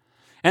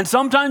 And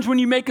sometimes when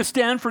you make a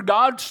stand for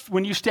God,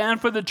 when you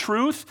stand for the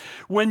truth,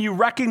 when you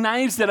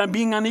recognize that I'm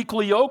being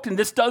unequally yoked and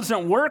this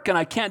doesn't work and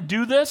I can't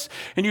do this,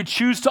 and you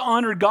choose to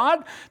honor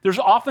God, there's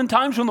often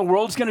times when the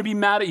world's going to be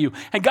mad at you.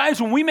 And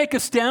guys, when we make a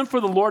stand for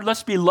the Lord,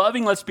 let's be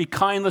loving, let's be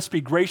kind, let's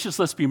be gracious,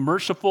 let's be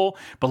merciful,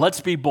 but let's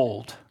be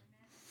bold.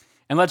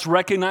 And let's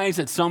recognize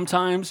that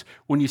sometimes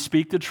when you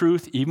speak the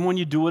truth, even when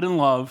you do it in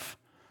love,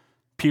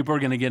 people are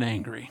going to get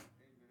angry.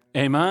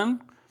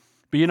 Amen?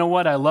 But you know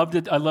what? I loved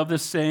it. I love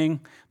this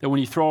saying that when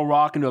you throw a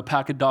rock into a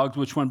pack of dogs,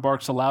 which one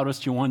barks the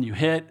loudest, you one you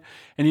hit.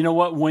 And you know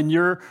what? When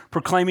you're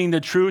proclaiming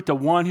the truth, the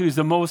one who's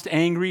the most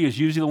angry is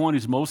usually the one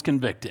who's most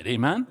convicted.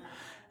 Amen?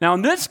 Now,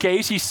 in this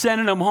case, he's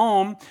sending them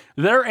home.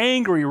 They're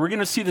angry. We're going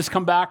to see this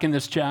come back in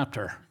this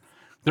chapter.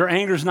 Their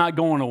anger's not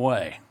going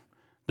away.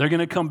 They're going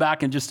to come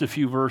back in just a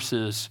few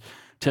verses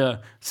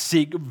to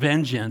seek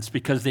vengeance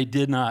because they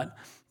did not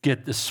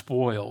get the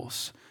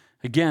spoils.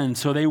 Again,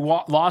 so they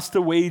lost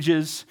the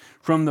wages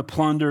from the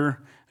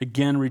plunder,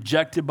 again,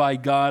 rejected by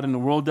God, and the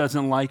world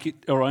doesn't like it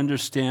or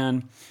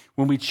understand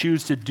when we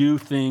choose to do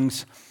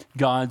things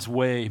God's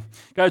way.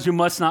 Guys, we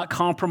must not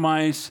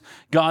compromise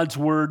God's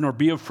word nor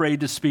be afraid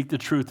to speak the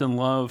truth in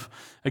love.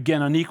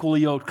 Again,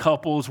 unequally yoked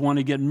couples want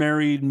to get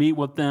married, meet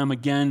with them.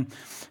 Again,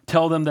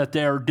 tell them that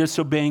they are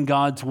disobeying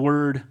God's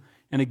word.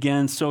 And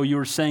again, so you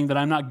were saying that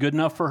I'm not good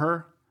enough for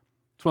her?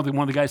 That's one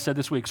of the guys said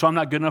this week. So I'm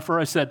not good enough for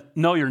her? I said,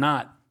 no, you're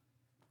not.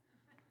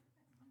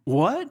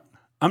 What?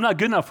 I'm not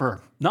good enough for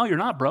her. No, you're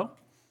not, bro.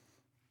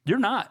 You're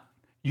not.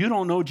 You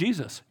don't know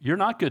Jesus. You're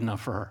not good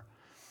enough for her.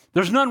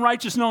 There's none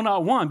righteous, no,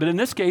 not one. But in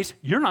this case,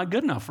 you're not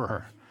good enough for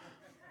her.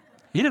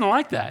 He didn't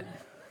like that.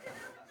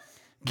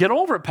 Get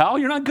over it, pal.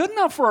 You're not good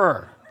enough for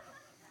her.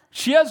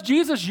 She has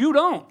Jesus. You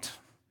don't.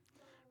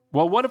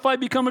 Well, what if I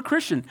become a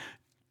Christian?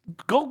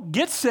 Go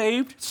get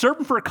saved, serve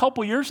him for a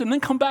couple years, and then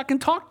come back and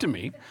talk to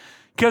me.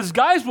 Because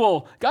guys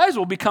will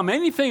become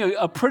anything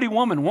a pretty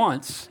woman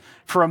wants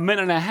for a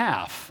minute and a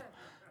half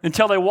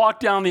until they walk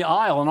down the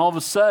aisle and all of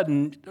a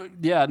sudden,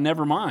 yeah,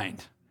 never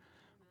mind.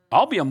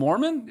 I'll be a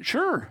Mormon?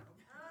 Sure.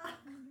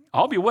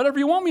 I'll be whatever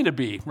you want me to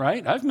be,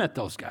 right? I've met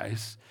those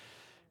guys.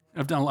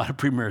 I've done a lot of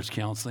pre-marriage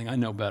counseling. I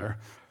know better.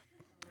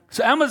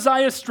 So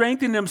Amaziah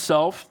strengthened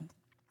himself,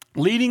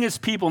 leading his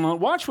people. Now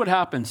watch what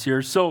happens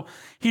here. So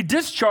he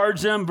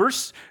discharged them,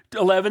 verse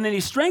 11, and he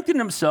strengthened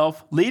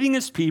himself, leading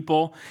his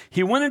people.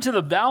 He went into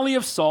the valley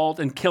of Salt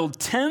and killed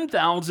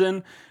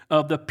 10,000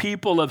 of the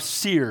people of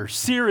Seir.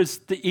 Seir is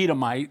the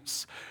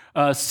Edomites.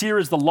 Seir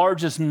is the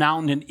largest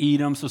mountain in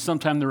Edom, so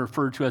sometimes they're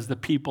referred to as the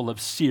people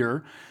of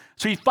Seir.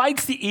 So he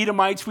fights the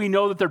Edomites. We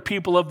know that they're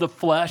people of the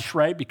flesh,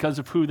 right, because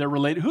of who they're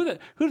related. Who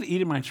are the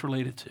Edomites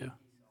related to?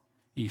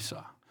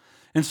 Esau.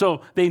 And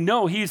so they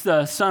know he's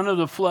the son of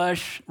the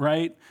flesh,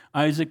 right?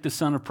 Isaac, the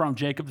son of promise,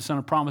 Jacob, the son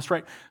of promise,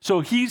 right? So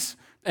he's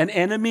an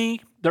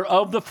enemy. They're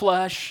of the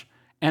flesh.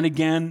 And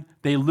again,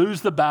 they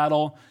lose the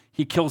battle.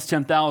 He kills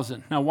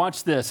 10,000. Now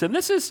watch this. And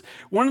this is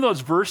one of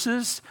those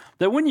verses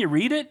that when you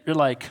read it, you're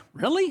like,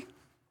 really?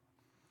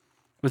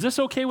 Was this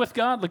okay with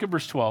God? Look at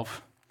verse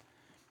 12.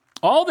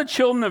 All the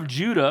children of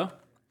Judah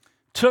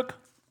took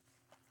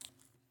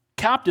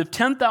captive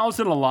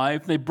 10,000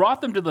 alive. They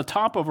brought them to the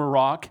top of a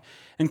rock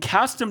and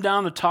cast them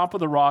down the top of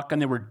the rock,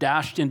 and they were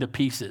dashed into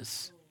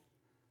pieces.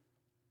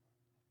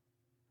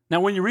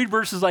 Now, when you read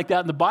verses like that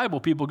in the Bible,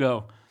 people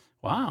go,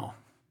 wow,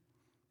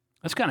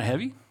 that's kind of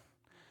heavy.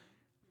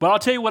 But I'll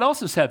tell you what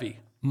else is heavy,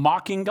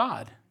 mocking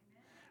God.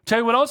 I'll tell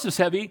you what else is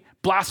heavy,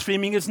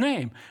 blaspheming his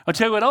name. I'll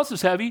tell you what else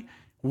is heavy,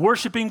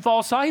 worshiping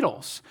false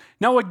idols.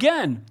 Now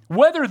again,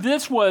 whether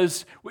this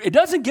was, it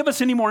doesn't give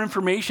us any more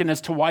information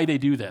as to why they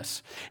do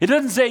this. It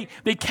doesn't say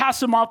they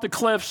cast them off the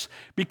cliffs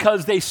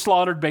because they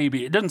slaughtered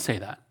baby. It doesn't say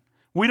that.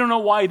 We don't know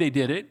why they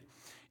did it.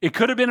 It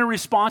could have been a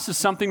response to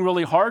something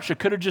really harsh. It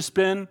could have just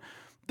been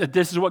that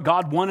this is what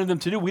God wanted them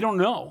to do. We don't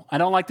know. I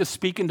don't like to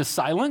speak into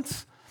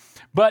silence.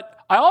 But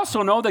I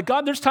also know that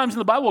God, there's times in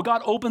the Bible,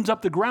 God opens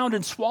up the ground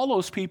and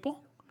swallows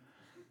people.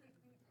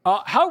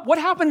 What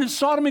happened in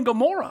Sodom and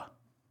Gomorrah?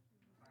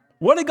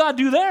 What did God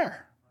do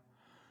there?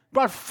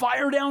 Brought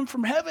fire down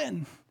from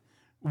heaven.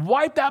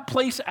 Wiped that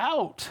place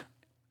out.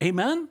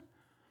 Amen?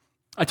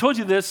 I told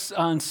you this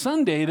on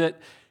Sunday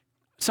that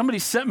somebody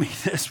sent me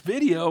this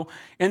video,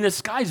 and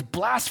this guy's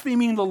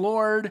blaspheming the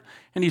Lord,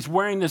 and he's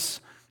wearing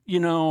this,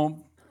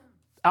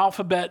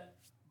 alphabet,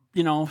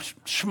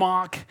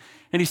 schmuck,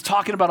 and he's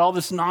talking about all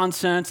this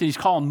nonsense, and he's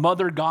calling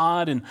Mother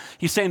God, and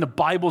he's saying the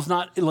Bible's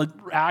not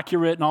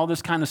accurate and all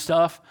this kind of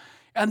stuff.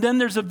 And then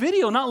there's a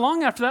video not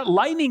long after that,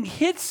 lightning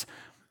hits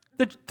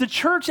the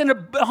church, and a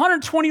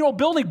 120-year-old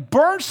building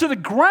burns to the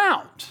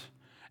ground.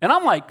 And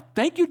I'm like,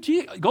 thank you,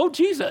 go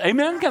Jesus.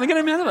 Amen? Can I get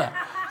amen to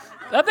that?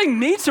 That thing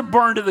needs to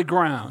burn to the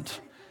ground.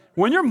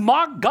 When you're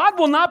mocked, God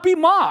will not be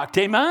mocked.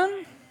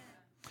 Amen?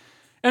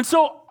 And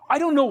so I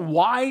don't know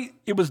why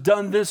it was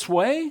done this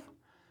way,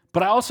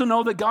 but I also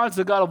know that God's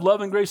a God of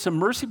love and grace and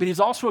mercy, but he's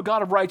also a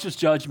God of righteous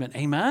judgment.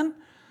 Amen?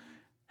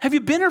 Have you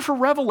been here for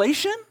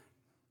Revelation?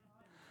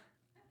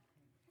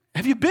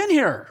 Have you been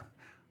here?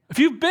 If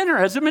you've been here,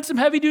 has there been some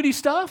heavy-duty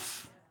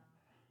stuff?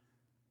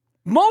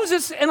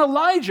 Moses and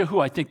Elijah, who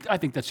I think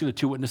that's who the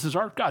two witnesses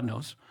are, God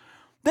knows.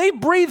 They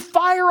breathe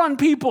fire on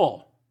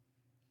people.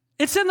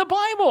 It's in the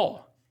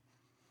Bible,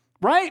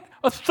 right?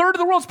 1/3 of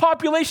the world's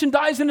population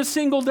dies in a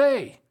single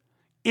day.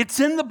 It's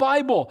in the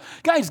Bible.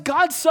 Guys,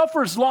 God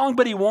suffers long,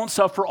 but he won't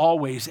suffer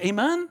always.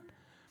 Amen?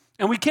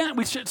 And we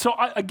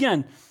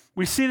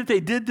see that they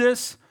did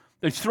this.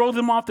 They throw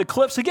them off the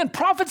cliffs. Again,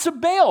 prophets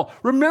of Baal.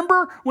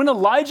 Remember when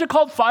Elijah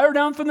called fire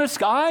down from the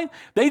sky?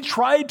 They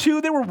tried to.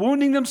 They were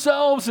wounding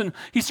themselves, and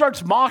he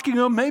starts mocking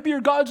them. Maybe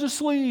your God's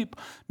asleep.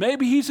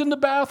 Maybe he's in the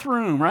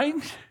bathroom, right?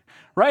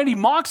 Right? He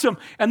mocks them.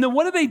 And then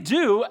what do they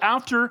do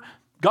after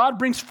God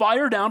brings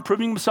fire down,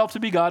 proving himself to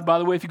be God? By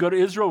the way, if you go to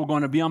Israel, we're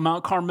going to be on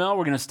Mount Carmel.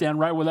 We're going to stand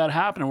right where that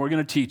happened, and we're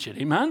going to teach it.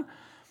 Amen?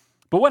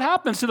 But what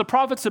happens to the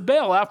prophets of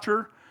Baal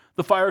after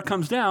the fire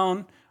comes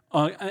down,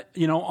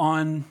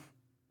 on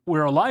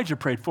where Elijah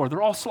prayed for?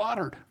 They're all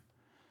slaughtered.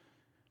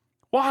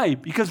 Why?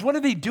 Because what are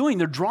they doing?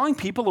 They're drawing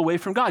people away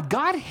from God.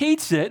 God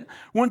hates it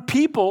when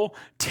people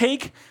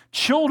take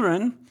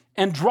children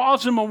and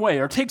draws them away,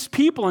 or takes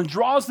people and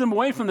draws them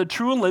away from the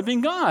true and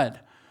living God.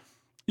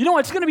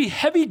 It's going to be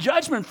heavy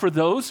judgment for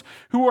those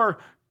who are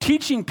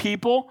teaching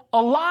people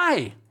a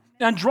lie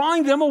and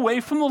drawing them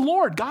away from the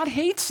Lord. God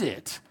hates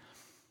it.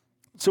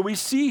 So we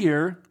see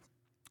here,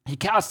 he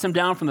casts them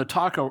down from the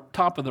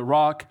top of the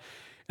rock,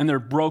 and they're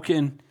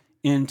broken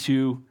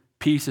into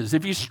pieces.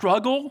 If you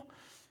struggle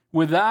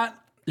with that,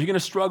 you're going to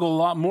struggle a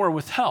lot more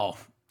with hell.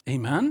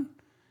 Amen?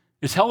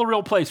 Is hell a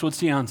real place? What's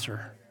the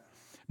answer?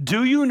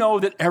 Do you know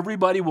that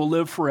everybody will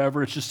live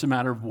forever? It's just a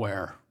matter of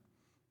where.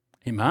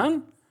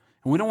 Amen?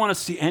 And we don't want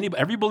to see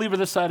every believer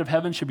this side of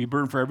heaven should be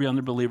burned for every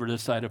unbeliever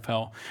this side of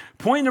hell.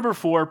 Point number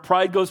 4,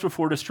 pride goes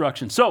before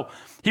destruction. So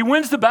he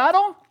wins the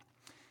battle,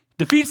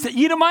 defeats the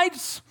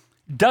Edomites,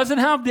 doesn't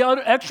have the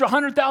extra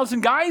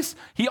 100,000 guys.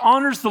 He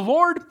honors the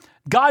Lord.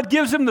 God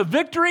gives him the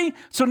victory.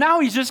 So now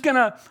he's just going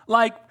to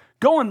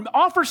go and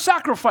offer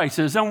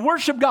sacrifices and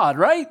worship God,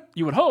 right?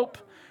 You would hope.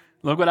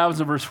 Look what happens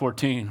in verse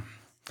 14.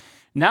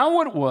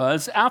 Now it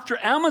was after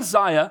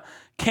Amaziah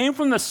came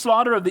from the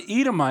slaughter of the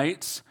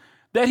Edomites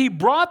that he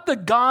brought the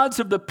gods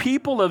of the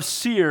people of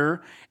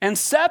Seir and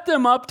set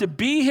them up to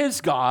be his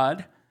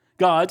gods,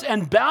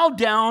 and bowed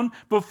down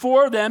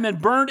before them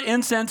and burned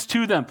incense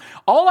to them.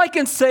 All I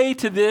can say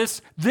to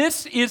this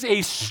is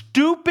a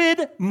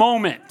stupid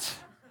moment.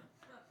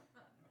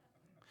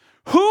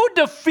 Who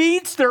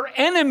defeats their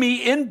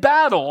enemy in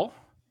battle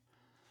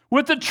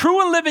with the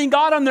true and living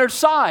God on their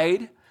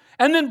side,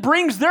 and then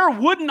brings their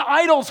wooden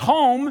idols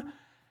home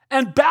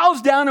and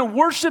bows down and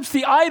worships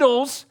the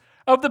idols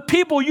of the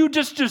people you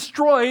just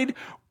destroyed,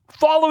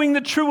 following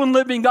the true and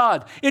living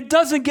God? It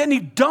doesn't get any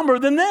dumber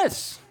than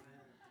this.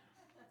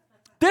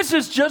 This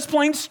is just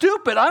plain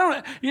stupid.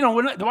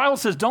 When the Bible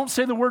says don't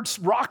say the word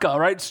raka,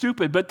 right?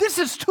 Stupid, but this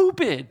is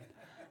stupid.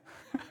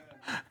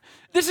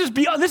 This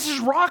is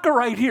raka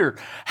right here.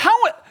 How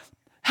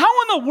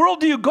in the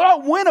world do you go out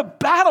and win a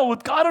battle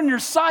with God on your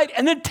side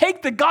and then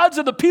take the gods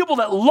of the people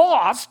that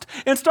lost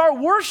and start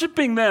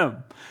worshiping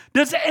them?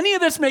 Does any of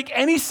this make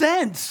any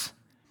sense?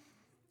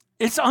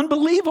 It's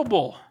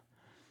unbelievable.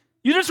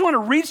 You just want to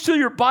reach through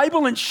your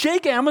Bible and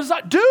shake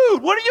Amaziah.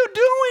 Dude, what are you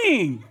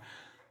doing?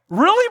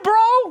 Really,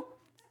 bro?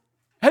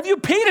 Have you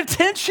paid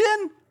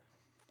attention?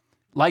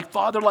 Like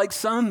father, like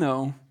son,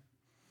 though.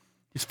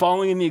 He's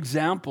following in the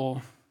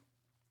example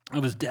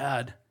of his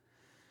dad.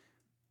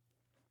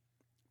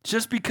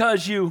 Just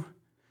because you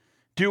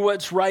do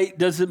what's right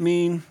doesn't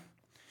mean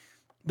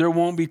there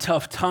won't be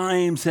tough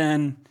times.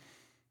 And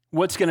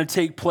what's going to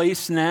take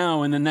place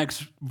now in the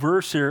next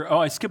verse here? Oh,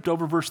 I skipped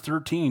over verse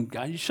 13.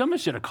 Guys, someone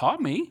should have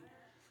caught me.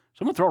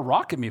 Someone throw a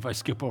rock at me if I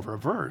skip over a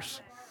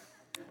verse.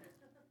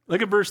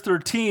 Look at verse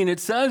 13. It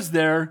says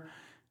there,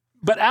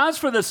 but as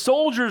for the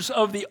soldiers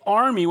of the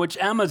army which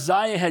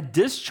Amaziah had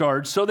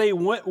discharged, so they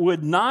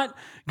would not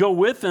go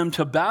with them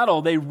to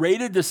battle, they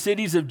raided the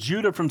cities of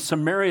Judah from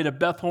Samaria to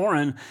Beth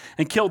Horon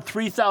and killed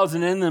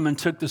 3,000 in them and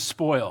took the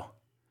spoil.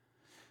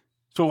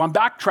 So I'm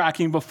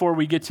backtracking before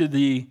we get to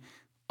the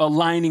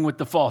aligning with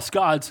the false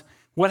gods.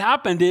 What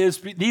happened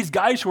is these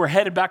guys who were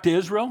headed back to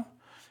Israel,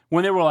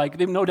 when they were like,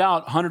 they've no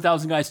doubt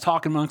 100,000 guys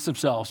talking amongst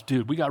themselves,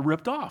 dude, we got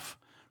ripped off.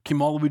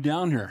 Came all the way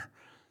down here.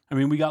 I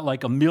mean, we got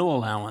like a meal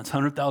allowance,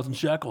 100,000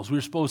 shekels. We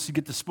were supposed to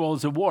get the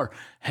spoils of war.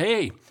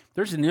 Hey,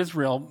 there's an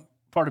Israel,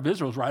 part of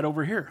Israel's right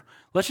over here.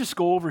 Let's just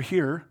go over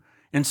here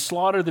and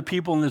slaughter the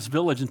people in this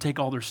village and take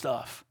all their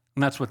stuff.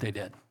 And that's what they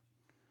did.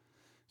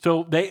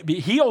 So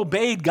he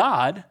obeyed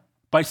God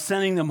by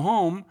sending them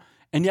home,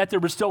 and yet there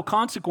were still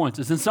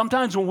consequences. And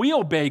sometimes when we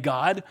obey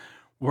God,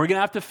 we're going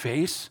to have to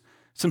face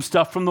some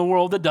stuff from the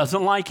world that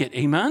doesn't like it.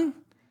 Amen?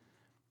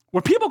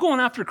 Were people going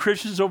after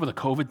Christians over the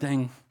COVID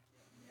thing?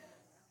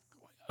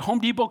 Home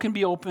Depot can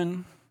be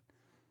open.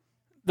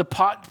 The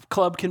pot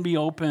club can be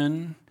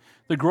open.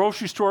 The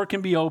grocery store can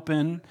be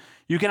open.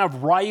 You can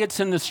have riots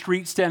in the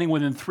street standing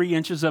within 3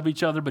 inches of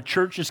each other, but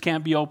churches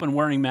can't be open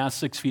wearing masks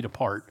 6 feet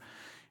apart.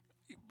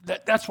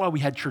 That's why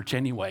we had church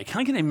anyway. Can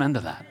I get an amen to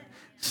that?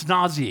 It's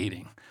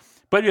nauseating.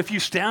 But if you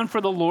stand for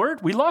the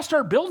Lord, we lost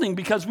our building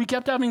because we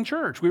kept having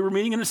church. We were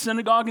meeting in a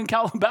synagogue in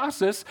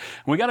Calabasas,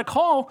 and we got a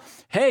call,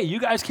 hey, you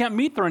guys can't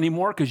meet there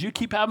anymore because you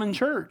keep having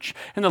church.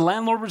 And the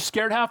landlord was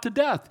scared half to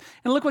death.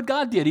 And look what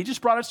God did. He just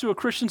brought us to a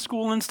Christian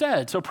school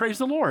instead. So praise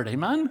the Lord,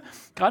 amen?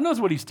 God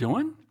knows what he's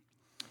doing.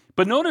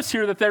 But notice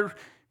here that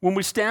when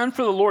we stand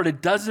for the Lord,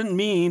 it doesn't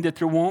mean that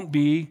there won't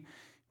be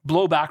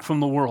blowback from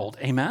the world,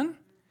 amen?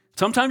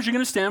 Sometimes you're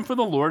going to stand for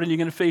the Lord and you're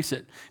going to face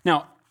it.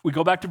 Now, we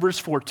go back to verse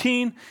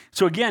 14.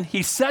 So again,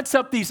 he sets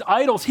up these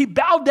idols. He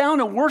bowed down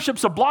and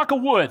worships a block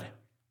of wood.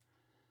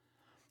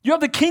 You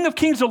have the King of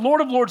Kings, the Lord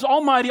of Lords,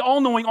 Almighty,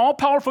 all-knowing,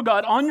 all-powerful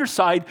God on your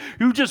side.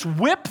 You just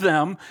whip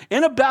them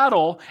in a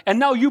battle, and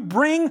now you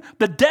bring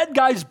the dead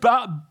guy's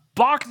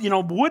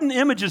wooden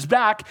images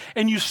back,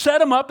 and you set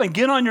them up and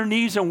get on your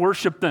knees and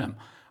worship them.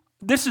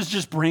 This is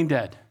just brain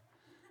dead.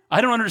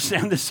 I don't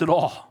understand this at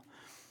all.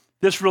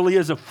 This really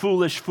is a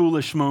foolish,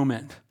 foolish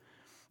moment.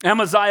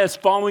 Amaziah is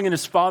following in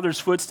his father's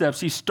footsteps.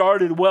 He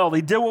started well.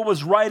 He did what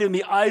was right in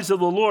the eyes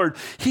of the Lord.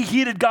 He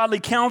heeded godly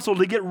counsel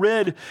to get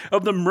rid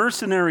of the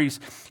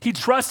mercenaries. He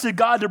trusted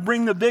God to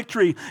bring the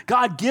victory.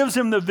 God gives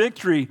him the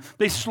victory.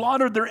 They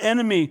slaughtered their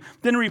enemy,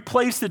 then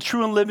replaced the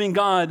true and living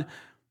God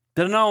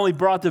that not only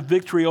brought the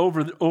victory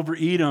over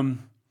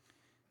Edom,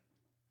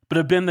 but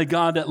had been the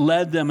God that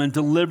led them and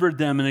delivered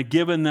them and had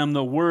given them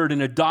the word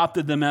and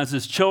adopted them as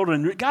his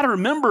children. You got to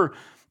remember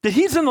that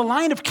he's in the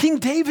line of King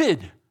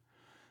David.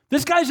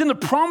 This guy's in the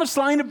promised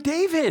line of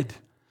David.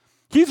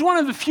 He's one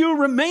of the few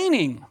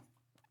remaining.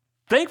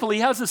 Thankfully,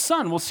 he has a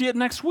son. We'll see it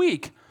next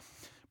week.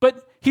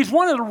 But he's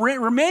one of the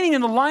remaining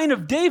in the line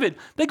of David.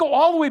 They go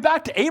all the way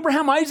back to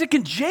Abraham, Isaac,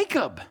 and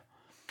Jacob.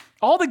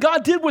 All that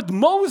God did with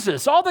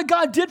Moses, all that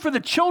God did for the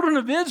children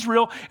of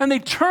Israel, and they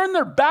turned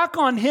their back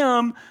on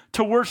him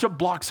to worship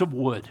blocks of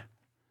wood.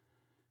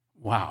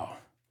 Wow.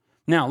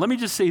 Now, let me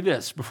just say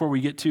this before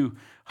we get too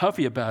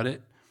huffy about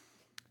it.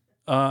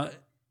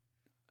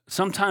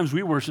 Sometimes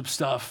we worship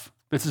stuff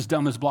that's as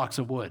dumb as blocks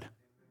of wood.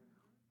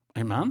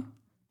 Amen?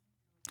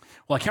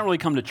 Well, I can't really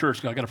come to church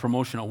because I got a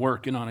promotion at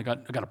work, and I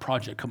got a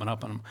project coming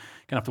up, and I'm going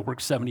to have to work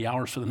 70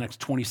 hours for the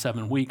next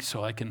 27 weeks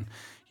so I can,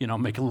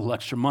 make a little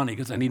extra money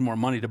because I need more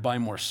money to buy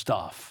more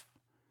stuff.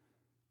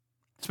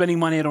 Spending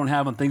money I don't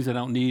have on things I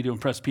don't need to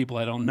impress people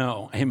I don't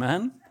know.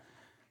 Amen?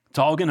 It's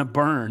all going to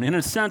burn. In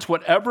a sense,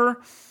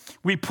 whatever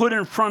we put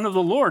in front of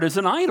the Lord is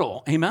an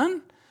idol.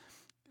 Amen?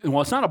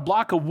 Well, it's not a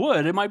block of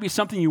wood. It might be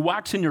something you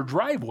wax in your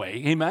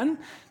driveway. Amen?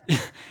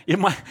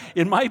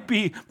 It might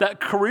be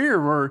that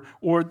career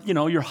or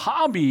your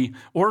hobby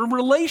or a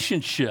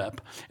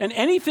relationship. And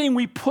anything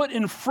we put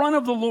in front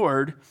of the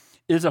Lord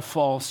is a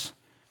false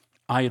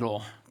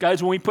idol.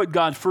 Guys, when we put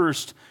God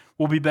first,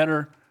 we'll be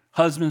better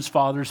husbands,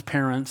 fathers,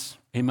 parents.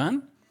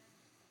 Amen?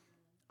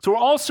 So we're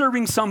all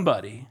serving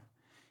somebody.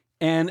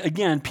 And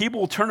again,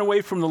 people will turn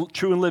away from the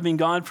true and living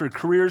God for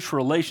careers, for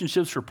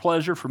relationships, for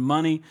pleasure, for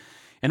money.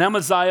 And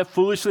Amaziah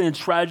foolishly and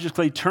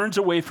tragically turns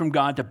away from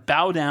God to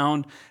bow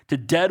down to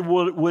dead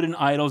wooden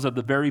idols of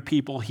the very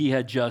people he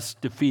had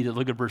just defeated.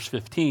 Look at verse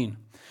 15.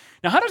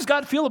 Now, how does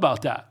God feel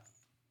about that?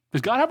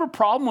 Does God have a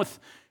problem with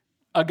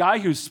a guy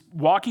who's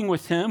walking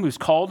with him, who's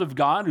called of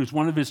God, who's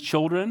one of his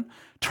children,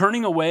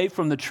 turning away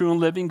from the true and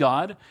living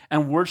God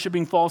and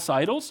worshiping false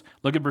idols?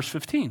 Look at verse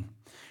 15.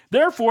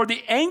 Therefore,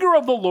 the anger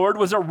of the Lord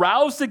was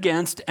aroused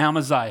against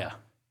Amaziah.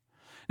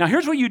 Now,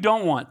 here's what you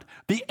don't want.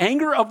 The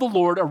anger of the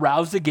Lord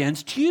aroused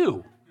against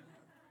you.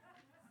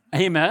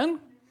 Amen?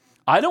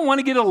 I don't want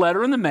to get a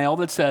letter in the mail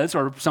that says,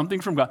 or something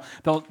from God,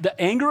 the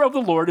anger of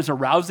the Lord is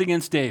aroused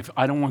against Dave.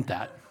 I don't want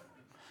that.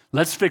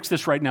 Let's fix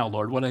this right now,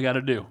 Lord. What do I got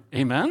to do?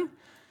 Amen?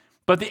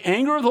 But the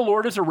anger of the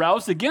Lord is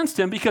aroused against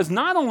him because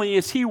not only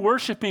is he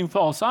worshiping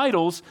false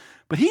idols,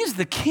 but he's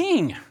the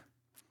king,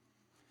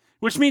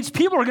 which means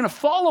people are going to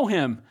follow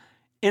him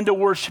into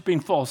worshiping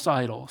false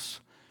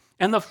idols.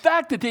 And the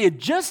fact that they had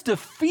just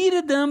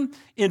defeated them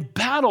in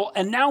battle,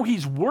 and now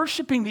he's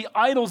worshiping the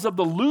idols of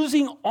the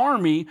losing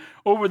army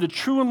over the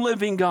true and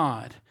living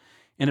God.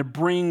 And it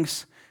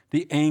brings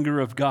the anger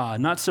of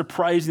God. Not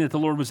surprising that the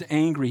Lord was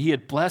angry. He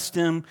had blessed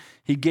him.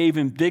 He gave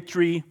him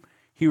victory.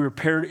 He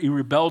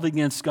rebelled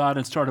against God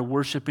and started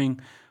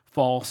worshiping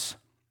false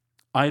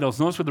idols.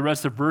 Notice what the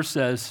rest of the verse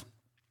says.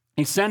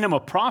 He sent him a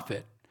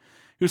prophet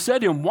who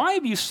said to him, why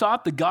have you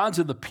sought the gods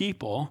of the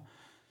people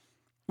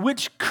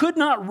which could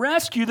not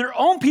rescue their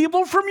own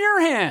people from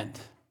your hand?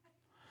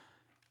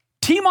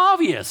 Team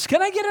obvious.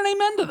 Can I get an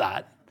amen to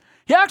that?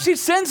 He actually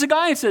sends a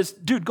guy and says,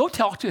 dude, go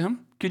talk to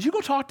him. Could you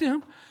go talk to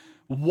him?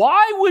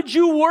 Why would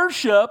you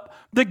worship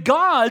the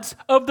gods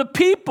of the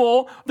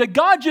people that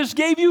God just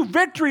gave you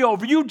victory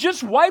over? You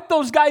just wiped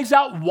those guys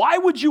out. Why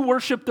would you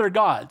worship their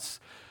gods?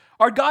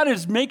 Our God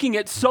is making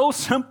it so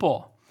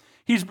simple.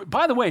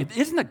 By the way,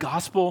 isn't the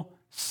gospel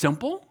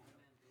simple?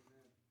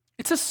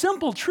 It's a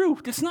simple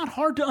truth. It's not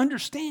hard to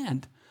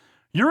understand.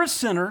 You're a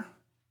sinner.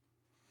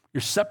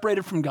 You're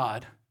separated from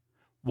God.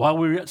 While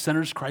we were yet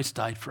sinners, Christ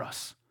died for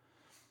us.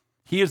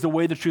 He is the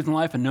way, the truth, and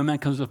life, and no man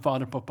comes to the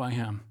Father but by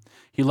him.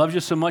 He loves you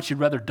so much, he'd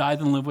rather die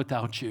than live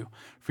without you.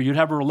 For you to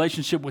have a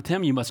relationship with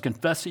him, you must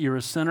confess that you're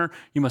a sinner.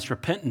 You must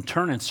repent and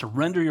turn and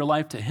surrender your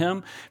life to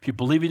him. If you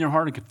believe in your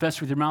heart and confess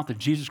with your mouth that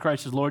Jesus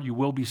Christ is Lord, you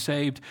will be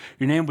saved.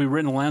 Your name will be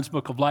written in the Lamb's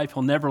Book of Life.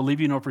 He'll never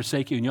leave you nor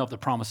forsake you, and you'll have the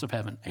promise of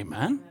heaven.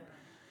 Amen?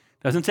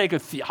 Doesn't take a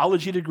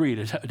theology degree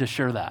to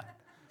share that.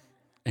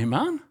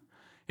 Amen?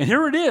 And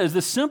here it is,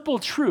 the simple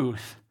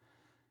truth.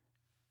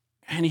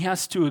 And he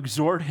has to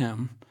exhort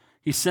him.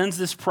 He sends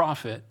this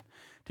prophet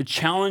to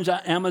challenge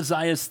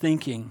Amaziah's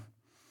thinking.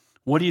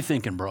 What are you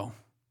thinking, bro?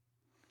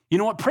 You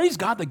know what? Praise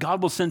God that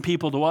God will send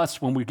people to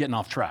us when we're getting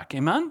off track.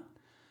 Amen?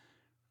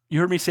 You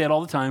heard me say it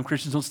all the time.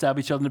 Christians don't stab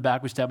each other in the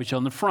back. We stab each other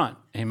in the front.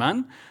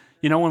 Amen?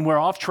 You know, when we're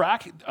off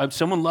track,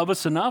 someone loves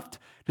us enough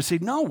to say,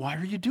 no, why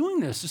are you doing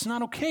this? It's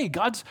not okay.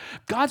 God's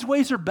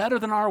ways are better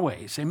than our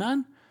ways.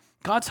 Amen?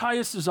 God's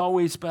highest is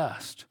always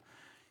best.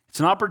 It's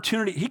an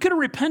opportunity. He could have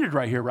repented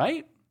right here,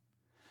 right?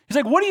 He's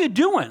like, what are you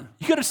doing?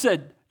 He could have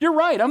said, you're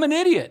right, I'm an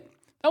idiot.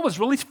 That was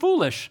really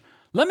foolish.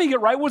 Let me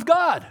get right with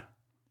God.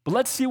 But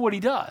let's see what he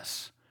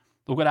does.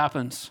 Look what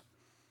happens.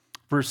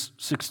 Verse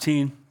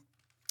 16.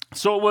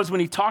 So it was when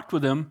he talked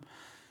with him,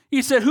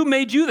 he said, who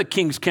made you the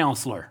king's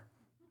counselor?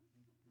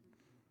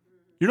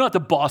 You're not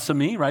the boss of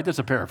me, right? That's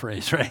a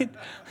paraphrase, right?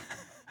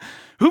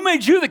 Who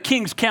made you the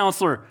king's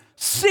counselor?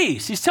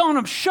 Cease. He's telling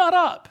him, shut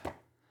up.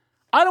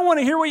 I don't want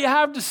to hear what you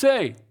have to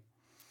say.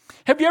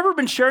 Have you ever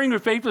been sharing your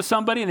faith with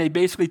somebody and they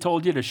basically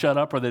told you to shut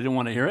up or they didn't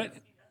want to hear it?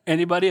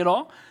 Anybody at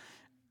all?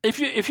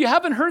 If you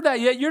haven't heard that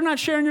yet, you're not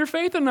sharing your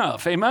faith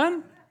enough.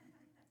 Amen?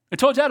 I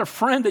told you I had a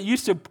friend that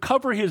used to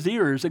cover his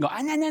ears and go,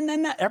 nah, nah, nah,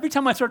 nah, every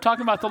time I start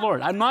talking about the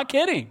Lord. I'm not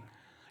kidding.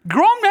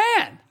 Grown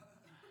man.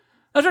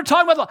 I start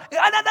talking about the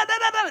Lord. Nah, nah, nah,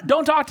 nah, nah.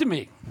 Don't talk to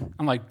me.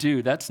 I'm like,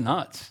 dude, that's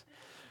nuts.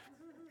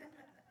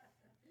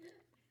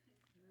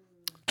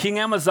 King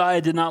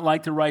Amaziah did not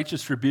like the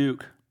righteous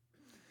rebuke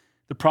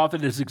the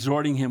prophet is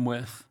exhorting him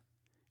with.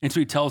 And so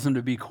he tells him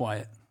to be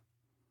quiet.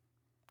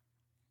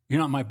 You're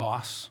not my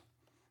boss.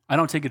 I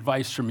don't take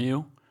advice from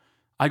you.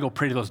 I go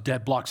pray to those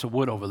dead blocks of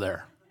wood over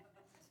there.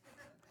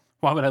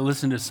 Why would I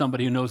listen to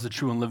somebody who knows the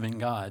true and living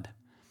God?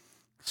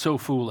 So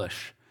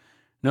foolish.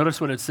 Notice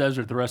what it says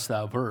at the rest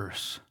of that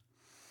verse.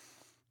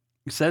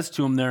 It says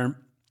to him there,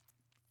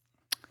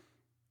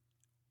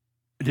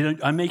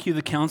 did I make you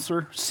the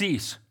counselor?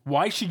 Cease.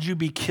 Why should you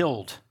be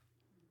killed?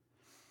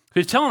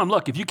 He's telling him,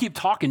 look, if you keep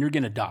talking, you're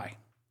going to die.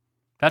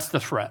 That's the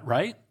threat,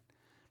 right?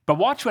 But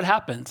watch what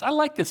happens. I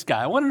like this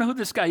guy. I want to know who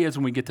this guy is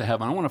when we get to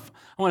heaven. I want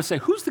to say,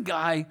 who's the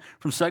guy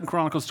from 2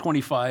 Chronicles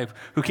 25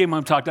 who came up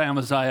and talked to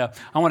Amaziah?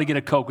 I want to get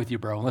a Coke with you,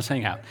 bro. Let's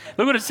hang out.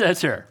 Look what it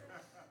says here.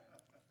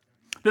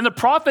 Then the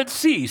prophet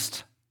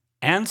ceased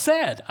and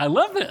said, I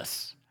love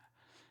this.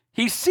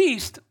 He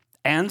ceased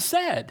and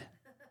said,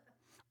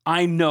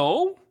 I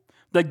know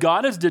that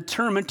God is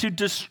determined to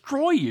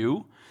destroy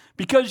you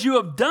because you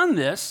have done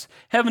this,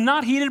 have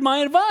not heeded my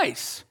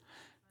advice.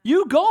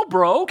 You go,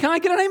 bro. Can I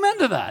get an amen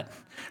to that?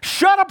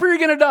 Shut up or you're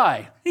going to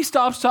die. He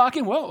stops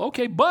talking. Well,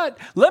 okay, but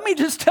let me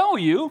just tell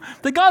you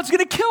that God's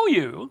going to kill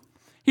you.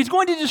 He's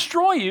going to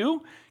destroy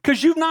you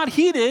because you've not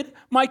heeded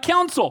my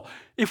counsel.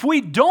 If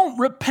we don't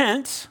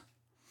repent,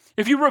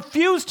 if you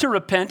refuse to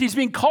repent, he's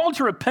being called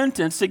to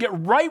repentance to get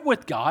right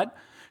with God,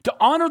 to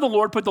honor the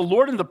Lord, put the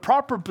Lord in the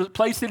proper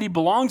place that he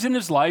belongs in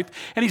his life,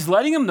 and he's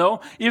letting him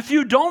know, if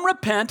you don't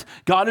repent,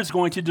 God is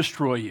going to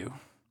destroy you.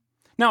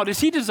 Now,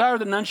 does he desire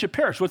that none should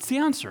perish? What's the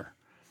answer?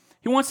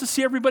 He wants to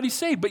see everybody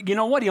saved, but you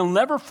know what? He'll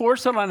never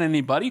force it on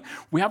anybody.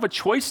 We have a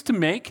choice to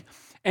make,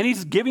 and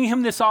he's giving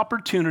him this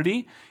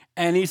opportunity,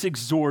 and he's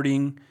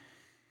exhorting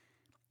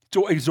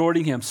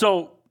him.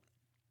 So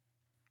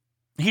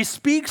he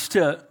speaks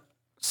to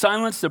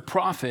silence the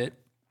prophet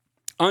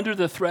under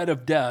the threat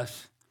of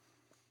death,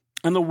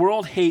 and the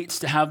world hates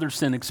to have their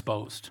sin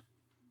exposed.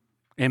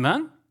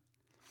 Amen?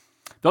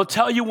 They'll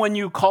tell you when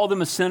you call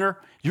them a sinner,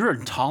 you're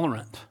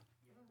intolerant.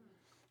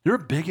 You're a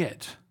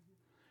bigot.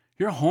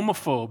 You're a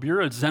homophobe.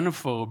 You're a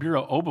xenophobe. You're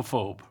a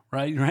obophobe,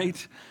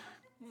 right?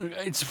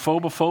 It's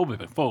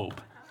phobe.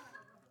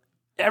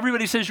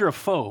 Everybody says you're a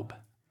phobe,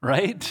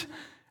 right?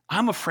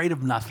 I'm afraid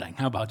of nothing.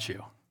 How about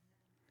you?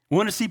 We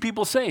want to see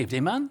people saved,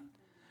 amen?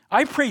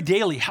 I pray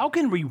daily, how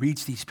can we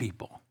reach these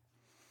people?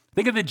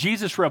 Think of the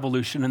Jesus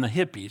Revolution and the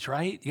hippies,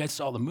 right? You guys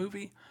saw the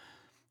movie?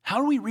 How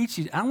do we reach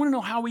these? I want to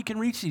know how we can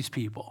reach these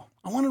people.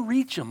 I want to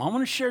reach them. I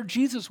want to share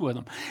Jesus with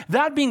them.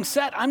 That being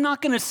said, I'm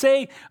not going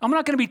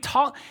to be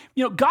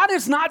God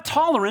is not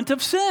tolerant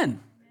of sin.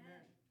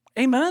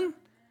 Amen?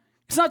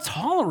 It's not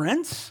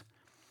tolerance.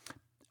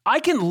 I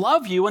can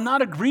love you and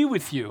not agree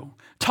with you.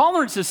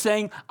 Tolerance is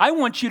saying, I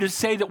want you to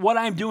say that what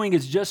I'm doing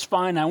is just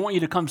fine. I want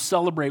you to come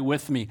celebrate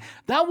with me.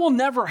 That will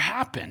never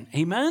happen.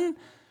 Amen?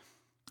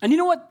 And you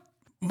know what?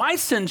 My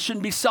sin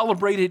shouldn't be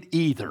celebrated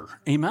either.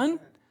 Amen?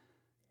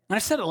 And I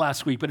said it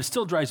last week, but it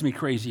still drives me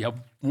crazy. You have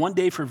one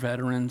day for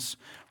veterans,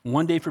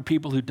 one day for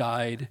people who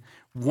died,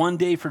 one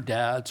day for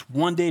dads,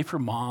 one day for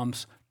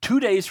moms, 2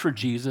 days for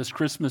Jesus,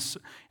 Christmas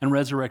and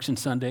Resurrection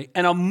Sunday,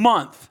 and a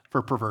month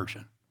for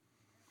perversion.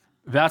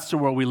 That's the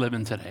world we live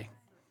in today.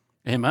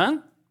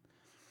 Amen?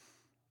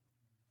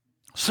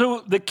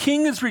 So the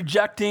king is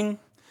rejecting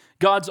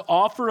God's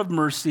offer of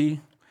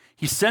mercy.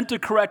 He sent a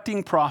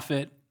correcting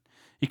prophet.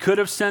 He could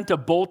have sent a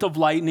bolt of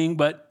lightning,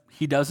 but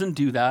he doesn't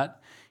do that.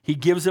 He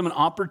gives him an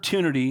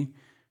opportunity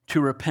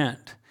to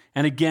repent.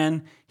 And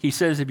again, he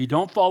says, if you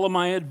don't follow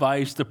my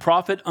advice, the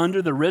prophet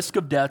under the risk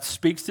of death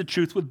speaks the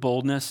truth with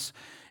boldness.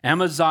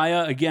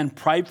 Amaziah, again,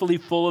 pridefully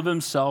full of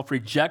himself,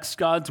 rejects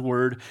God's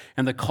word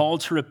and the call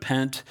to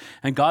repent.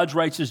 And God's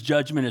righteous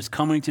judgment is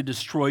coming to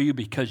destroy you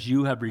because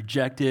you have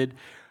rejected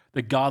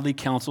the godly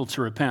counsel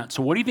to repent.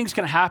 So what do you think is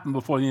going to happen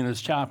before the end of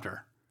this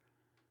chapter?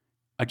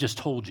 I just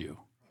told you.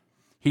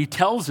 He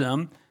tells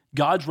him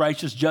God's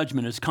righteous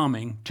judgment is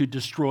coming to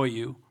destroy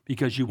you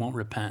because you won't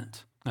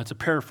repent. That's a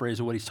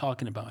paraphrase of what he's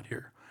talking about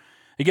here.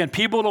 Again,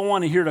 people don't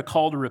want to hear the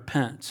call to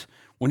repent.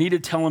 We need to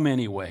tell them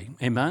anyway.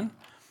 Amen?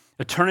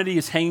 Eternity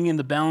is hanging in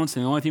the balance,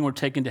 and the only thing we're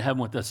taking to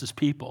heaven with us is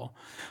people.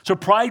 So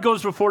pride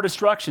goes before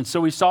destruction.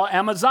 So we saw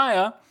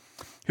Amaziah,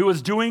 who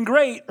was doing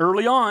great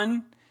early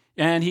on,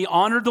 and he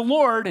honored the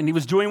Lord, and he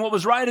was doing what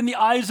was right in the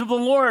eyes of the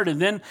Lord.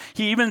 And then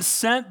he even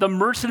sent the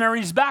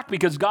mercenaries back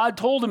because God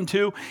told him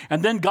to.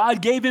 And then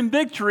God gave him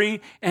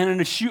victory. And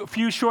in a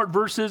few short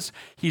verses,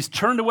 he's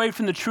turned away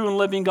from the true and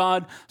living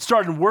God,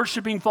 started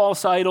worshiping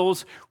false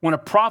idols. When a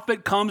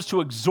prophet comes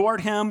to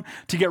exhort him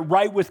to get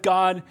right with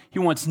God, he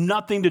wants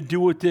nothing to do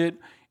with it.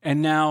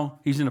 And now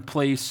he's in a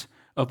place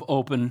of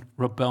open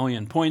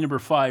rebellion. Point number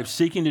 5,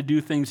 seeking to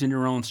do things in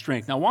your own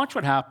strength. Now watch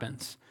what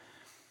happens.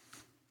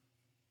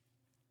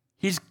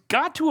 He's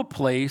got to a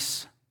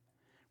place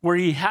where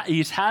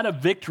he's had a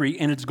victory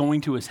and it's going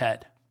to his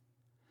head.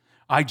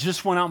 I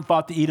just went out and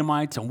fought the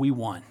Edomites and we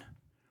won.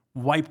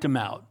 Wiped them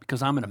out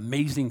because I'm an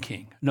amazing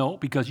king. No,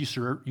 because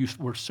you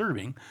were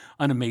serving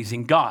an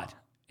amazing God.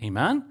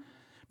 Amen?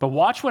 But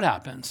watch what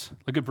happens.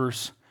 Look at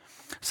verse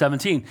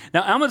 17.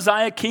 Now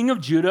Amaziah, king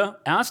of Judah,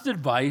 asked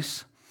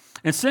advice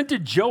and sent to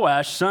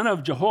Joash, son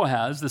of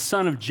Jehoahaz, the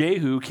son of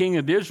Jehu, king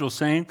of Israel,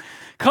 saying,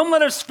 come,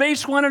 let us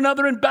face one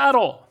another in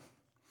battle.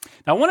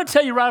 Now, I want to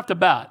tell you right off the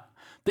bat,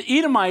 the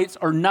Edomites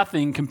are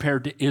nothing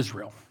compared to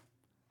Israel.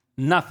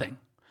 Nothing.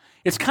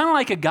 It's kind of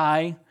like a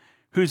guy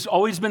who's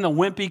always been the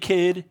wimpy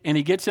kid, and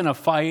he gets in a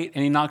fight,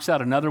 and he knocks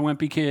out another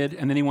wimpy kid,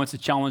 and then he wants to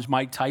challenge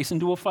Mike Tyson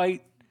to a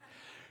fight.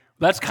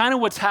 That's kind of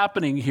what's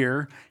happening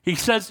here. He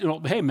says,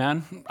 hey,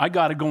 man, I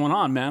got it going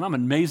on, man. I'm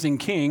an amazing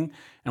king.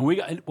 And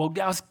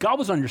God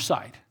was on your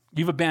side.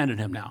 You've abandoned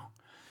him now.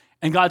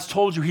 And God's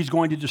told you he's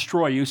going to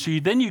destroy you. So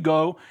then you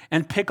go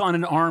and pick on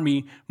an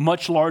army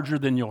much larger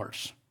than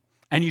yours.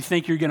 And you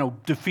think you're going to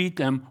defeat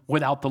them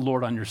without the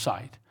Lord on your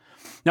side.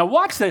 Now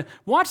watch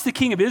the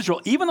king of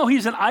Israel. Even though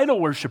he's an idol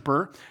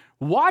worshiper,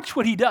 watch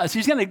what he does.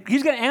 He's going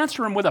to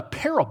answer him with a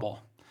parable.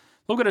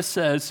 Look what it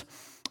says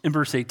in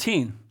verse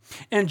 18.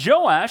 And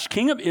Joash,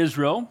 king of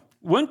Israel,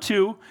 went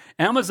to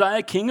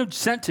Amaziah,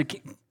 sent to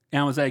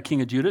Amaziah,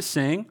 king of Judah,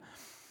 saying,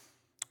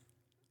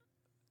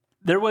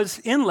 there was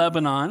in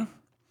Lebanon,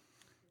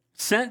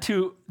 sent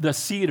to the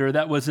cedar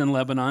that was in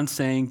Lebanon,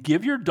 saying,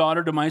 give your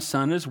daughter to my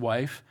son as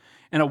wife,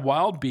 and a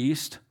wild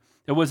beast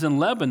that was in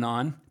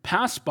Lebanon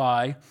passed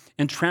by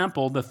and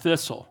trampled the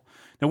thistle.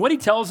 Now what he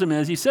tells him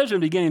is, he says in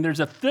the beginning, there's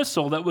a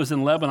thistle that was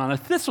in Lebanon. A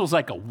thistle is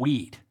like a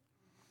weed.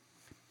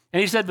 And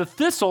he said the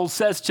thistle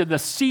says to the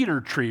cedar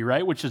tree,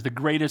 right, which is the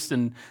greatest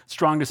and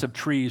strongest of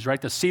trees,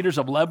 right? The cedars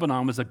of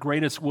Lebanon was the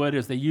greatest wood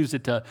as they used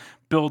it to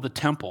build the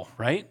temple,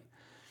 right?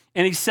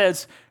 And he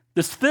says,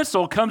 this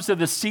thistle comes to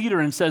the cedar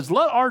and says,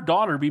 let our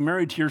daughter be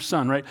married to your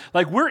son, right?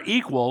 Like we're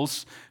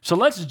equals, so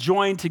let's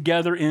join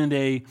together in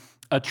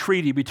a a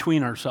treaty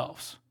between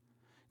ourselves.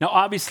 Now,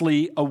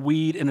 obviously, a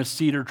weed and a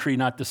cedar tree,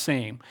 not the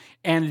same.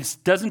 And it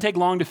doesn't take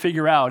long to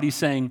figure out. He's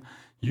saying,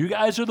 you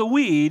guys are the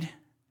weed,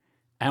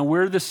 and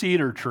we're the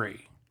cedar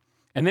tree.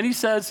 And then he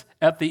says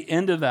at the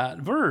end of that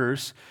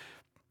verse,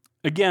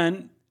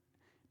 again,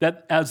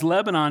 that as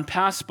Lebanon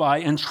passed by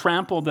and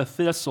trampled the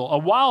thistle, a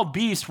wild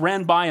beast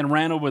ran by and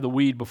ran over the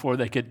weed before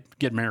they could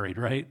get married,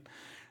 right?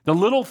 The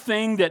little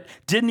thing that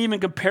didn't even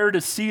compare to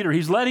cedar,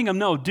 he's letting them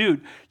know,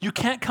 dude, you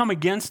can't come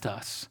against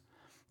us.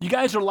 You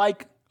guys are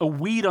like a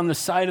weed on the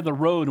side of the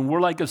road, and we're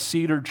like a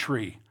cedar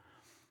tree.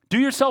 Do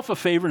yourself a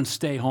favor and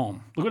stay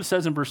home. Look what it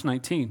says in verse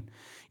 19.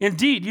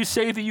 Indeed, you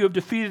say that you have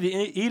defeated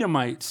the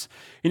Edomites,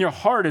 and your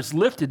heart is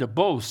lifted to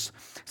boast.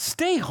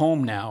 Stay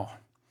home now.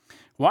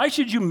 Why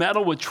should you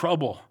meddle with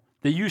trouble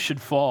that you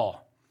should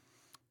fall?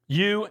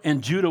 You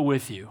and Judah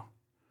with you.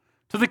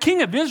 So the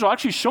king of Israel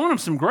actually showing him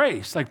some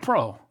grace. Like,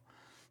 bro,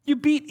 you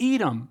beat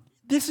Edom.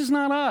 This is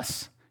not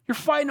us. You're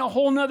fighting a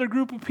whole nother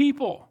group of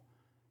people.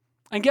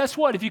 And guess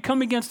what? If you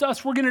come against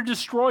us, we're going to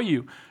destroy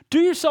you. Do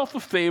yourself a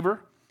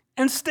favor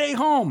and stay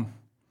home.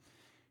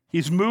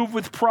 He's moved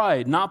with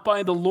pride, not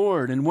by the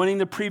Lord. And winning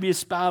the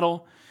previous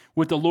battle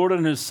with the Lord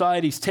on his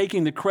side, he's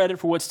taking the credit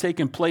for what's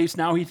taken place.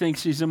 Now he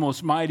thinks he's the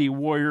most mighty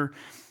warrior,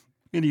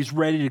 and he's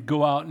ready to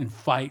go out and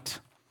fight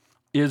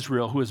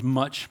Israel, who is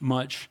much,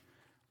 much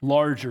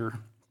larger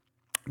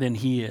than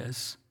he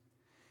is.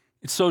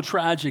 It's so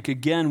tragic,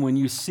 again, when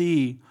you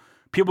see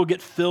people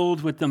get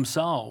filled with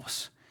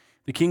themselves.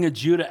 The king of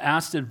Judah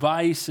asked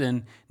advice,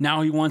 and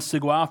now he wants to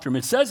go after him.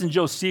 It says in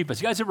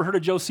Josephus, you guys ever heard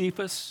of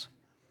Josephus?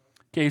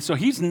 Okay, so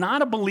he's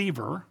not a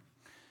believer,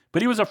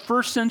 but he was a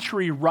first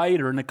century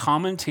writer and a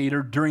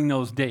commentator during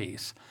those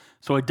days.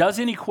 So it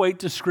doesn't equate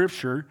to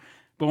scripture,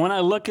 but when I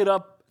look it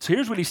up, so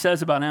here's what he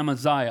says about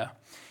Amaziah.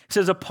 He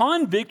says,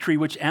 upon victory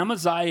which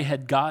Amaziah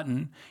had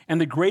gotten and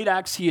the great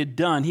acts he had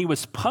done, he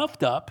was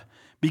puffed up,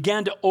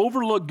 began to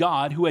overlook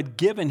God who had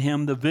given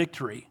him the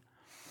victory.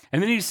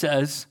 And then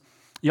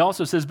he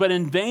also says, but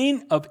in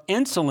vain of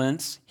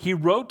insolence, he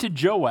wrote to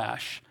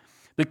Joash,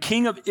 the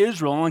king of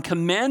Israel, and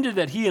commanded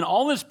that he and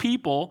all his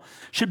people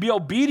should be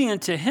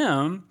obedient to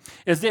him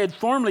as they had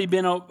formerly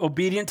been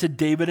obedient to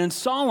David and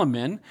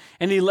Solomon.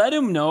 And he let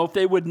him know if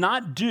they would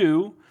not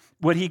do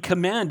what he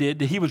commanded,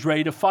 that he was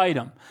ready to fight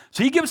him.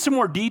 So he gives some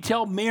more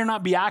detail, may or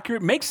not be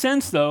accurate. Makes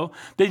sense, though.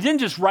 They didn't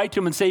just write to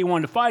him and say he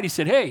wanted to fight. He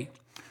said, hey,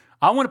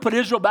 I want to put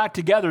Israel back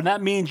together, and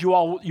that means you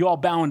all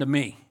bow unto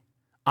me.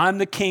 I'm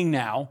the king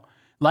now,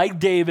 like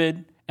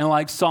David and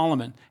like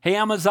Solomon. Hey,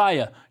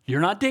 Amaziah,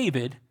 you're not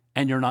David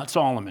and you're not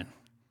Solomon.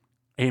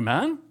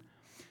 Amen?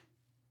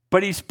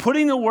 But he's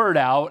putting the word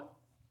out,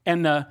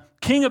 and the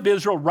king of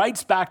Israel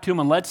writes back to him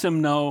and lets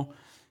him know,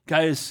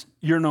 guys,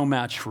 you're no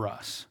match for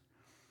us.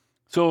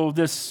 So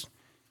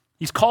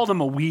he's called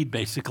him a weed,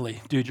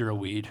 basically. Dude, you're a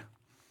weed.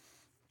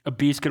 A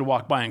beast could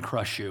walk by and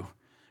crush you.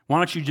 Why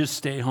don't you just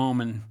stay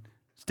home and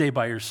stay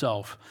by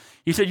yourself?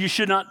 He said,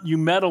 you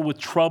meddle with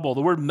trouble.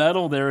 The word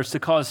meddle there is to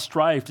cause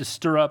strife, to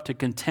stir up, to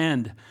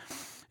contend.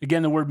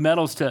 Again, the word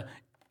meddle is to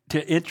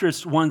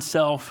interest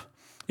oneself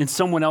in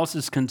someone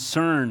else's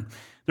concern.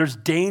 There's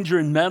danger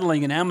in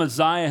meddling, and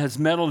Amaziah has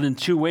meddled in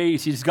two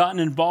ways. He's gotten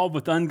involved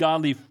with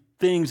ungodly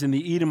things in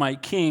the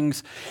Edomite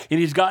kings, and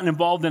he's gotten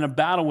involved in a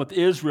battle with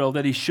Israel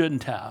that he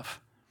shouldn't have.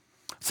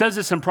 It says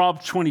this in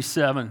Proverbs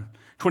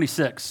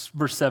 26,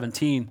 verse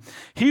 17.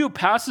 He who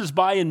passes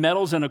by and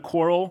meddles in a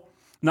quarrel,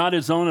 not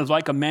his own, is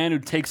like a man who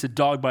takes a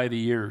dog by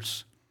the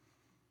ears.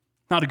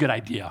 Not a good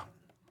idea.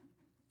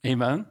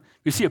 Amen?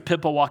 You see a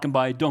pit bull walking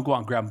by, don't go out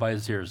and grab him by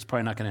his ears. It's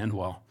probably not going to end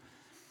well.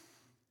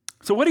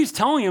 So what he's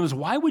telling him is,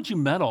 why would you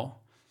meddle?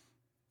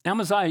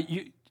 Amaziah,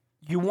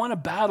 you won a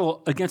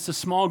battle against a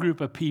small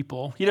group of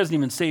people. He doesn't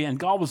even say it, and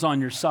God was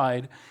on your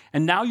side.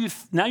 And now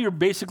you're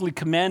basically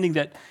commanding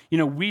that,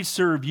 we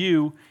serve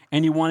you,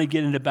 and you want to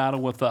get into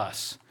battle with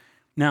us.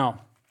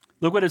 Now,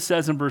 look what it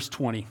says in verse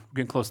 20. We're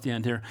getting close to the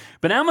end here.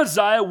 But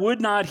Amaziah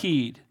would not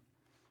heed,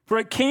 for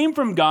it came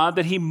from God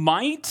that he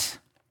might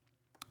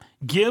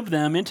give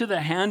them into the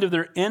hand of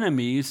their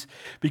enemies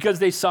because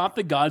they sought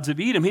the gods of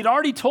Edom. He'd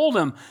already told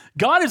them,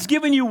 God has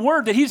given you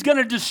word that he's going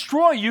to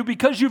destroy you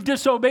because you've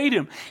disobeyed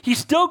him. He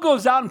still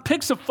goes out and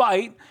picks a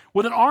fight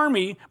with an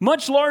army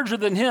much larger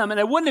than him, and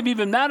it wouldn't have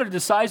even mattered the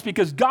size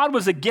because God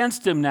was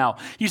against him now.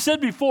 He said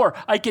before,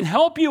 I can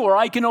help you or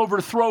I can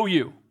overthrow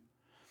you.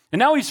 And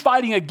now he's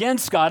fighting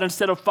against God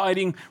instead of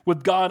fighting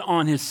with God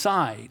on his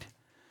side.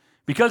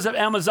 Because of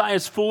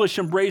Amaziah's foolish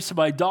embrace of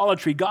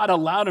idolatry, God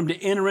allowed him to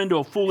enter into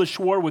a foolish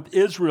war with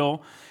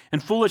Israel,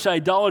 and foolish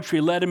idolatry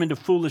led him into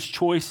foolish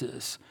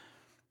choices.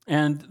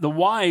 And the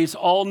wise,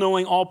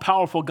 all-knowing,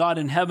 all-powerful God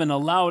in heaven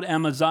allowed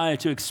Amaziah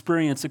to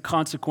experience the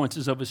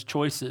consequences of his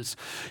choices.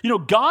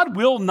 God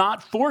will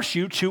not force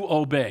you to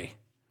obey.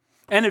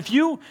 And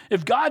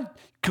if God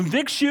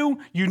convicts you,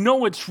 you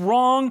know it's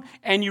wrong,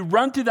 and you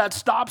run through that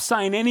stop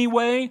sign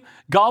anyway,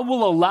 God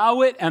will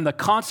allow it, and the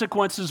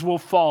consequences will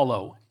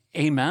follow.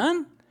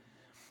 Amen?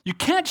 You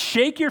can't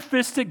shake your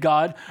fist at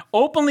God,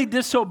 openly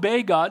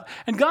disobey God.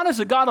 And God is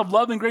a God of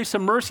love and grace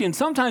and mercy. And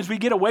sometimes we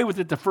get away with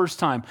it the first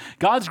time.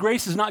 God's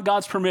grace is not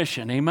God's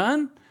permission.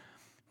 Amen?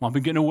 Well, I've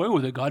been getting away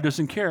with it. God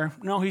doesn't care.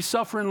 No, he's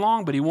suffering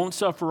long, but he won't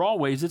suffer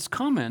always. It's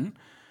coming.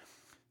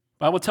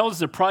 The Bible tells us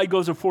that pride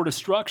goes before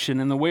destruction,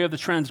 and the way of the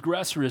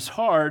transgressor is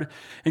hard.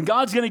 And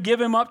God's going to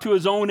give him up to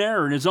his own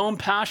error and his own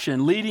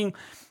passion, leading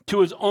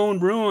to his own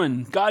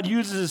ruin. God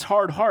uses his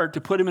hard heart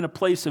to put him in a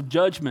place of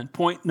judgment.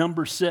 Point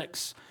number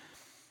 6.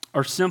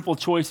 Our sinful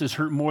choices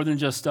hurt more than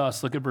just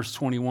us. Look at verse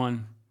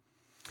 21.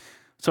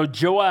 So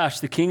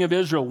Joash, the king of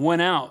Israel,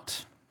 went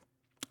out,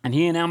 and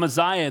he and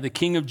Amaziah, the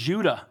king of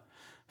Judah,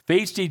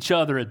 faced each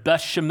other at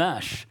Beth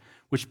Shemesh,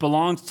 which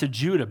belongs to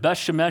Judah. Beth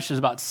Shemesh is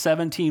about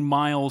 17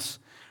 miles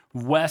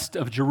west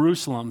of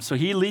Jerusalem. So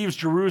he leaves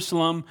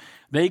Jerusalem.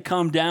 They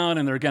come down,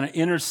 and they're going to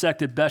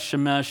intersect at Beth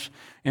Shemesh,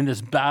 and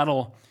this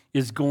battle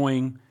is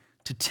going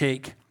to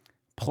take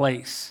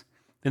place.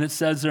 Then it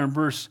says there in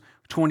verse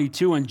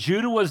 22, and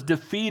Judah was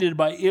defeated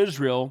by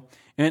Israel,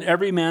 and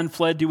every man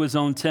fled to his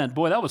own tent.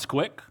 Boy, that was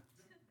quick.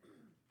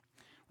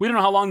 We don't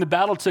know how long the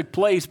battle took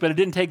place, but it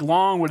didn't take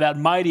long where that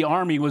mighty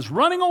army was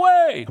running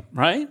away,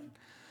 right?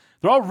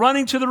 They're all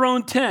running to their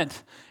own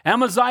tent.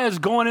 Amaziah's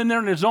going in there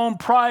in his own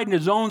pride and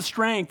his own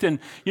strength. And,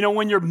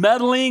 when you're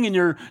meddling and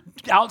you're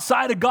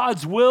outside of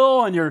God's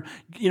will and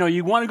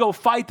you want to go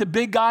fight the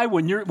big guy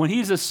when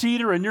he's a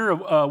cedar and you're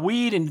a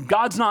weed and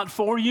God's not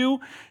for you,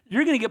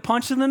 you're going to get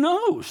punched in the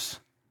nose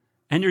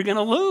and you're going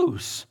to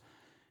lose.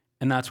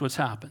 And that's what's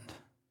happened.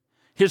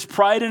 His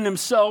pride in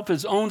himself,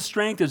 his own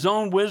strength, his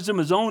own wisdom,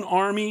 his own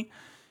army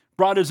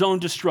brought his own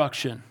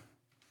destruction.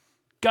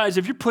 Guys,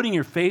 if you're putting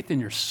your faith in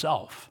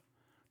yourself,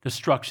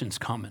 destruction's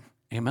coming.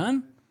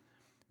 Amen?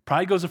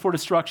 Pride goes before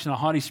destruction, a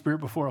haughty spirit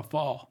before a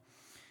fall.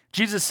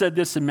 Jesus said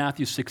this in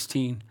Matthew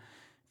 16.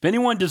 If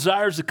anyone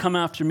desires to come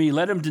after me,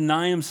 let him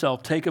deny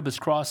himself, take up his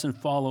cross, and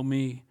follow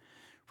me.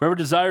 Whoever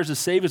desires to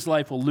save his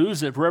life will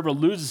lose it. Whoever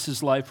loses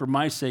his life for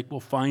my sake will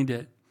find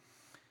it.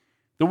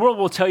 The world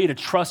will tell you to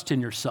trust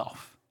in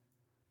yourself.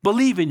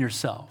 Believe in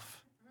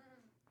yourself,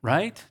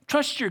 right?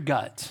 Trust your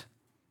gut.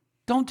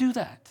 Don't do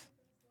that.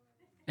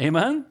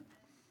 Amen?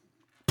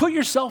 Put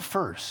yourself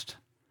first.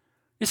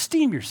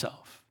 Esteem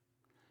yourself.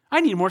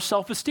 I need more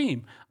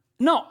self-esteem.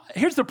 No,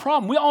 here's the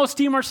problem. We all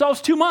esteem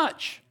ourselves too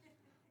much.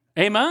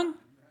 Amen?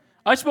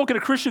 I spoke at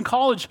a Christian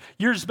college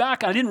years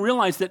back, and I didn't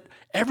realize that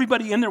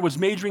everybody in there was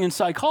majoring in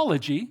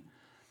psychology,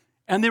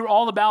 and they were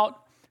all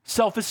about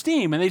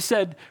self-esteem. And they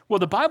said, well,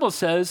 the Bible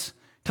says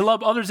to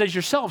love others as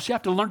yourselves, you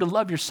have to learn to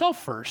love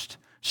yourself first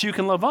so you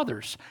can love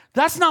others.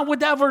 That's not what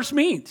that verse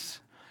means.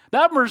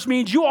 That verse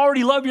means you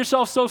already love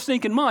yourself so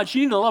stinking much,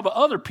 you need to love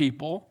other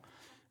people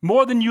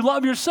more than you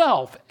love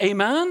yourself.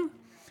 Amen?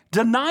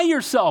 Deny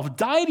yourself,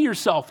 die to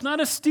yourself, not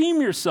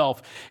esteem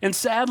yourself. And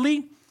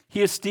sadly,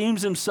 he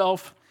esteems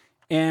himself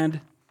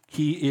and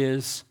he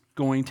is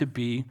going to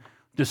be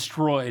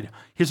destroyed.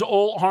 His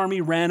whole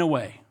army ran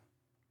away.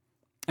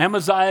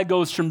 Amaziah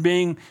goes from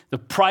being the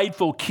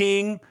prideful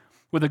king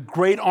with a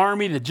great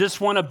army that just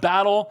won a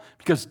battle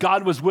because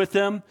God was with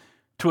him,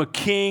 to a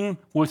king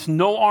with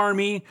no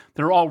army.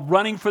 They're all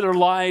running for their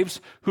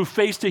lives, who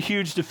faced a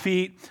huge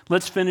defeat.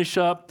 Let's finish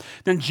up.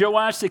 Then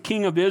Joash, the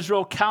king of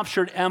Israel,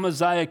 captured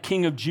Amaziah,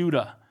 king of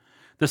Judah,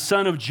 the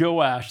son of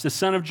Joash, the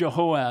son of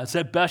Jehoaz,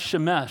 at Beth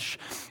Shemesh.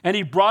 And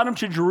he brought him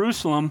to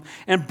Jerusalem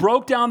and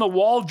broke down the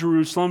wall of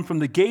Jerusalem from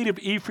the gate of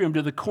Ephraim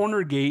to the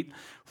corner gate,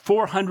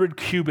 400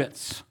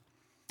 cubits.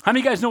 How many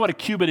of you guys know what a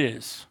cubit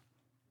is?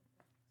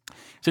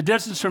 It's a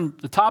distance from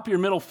the top of your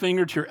middle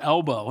finger to your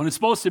elbow, and it's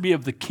supposed to be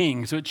of the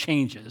king, so it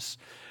changes.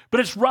 But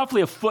it's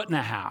roughly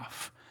 1.5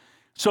 feet.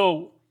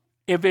 So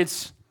if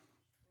it's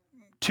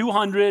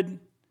 200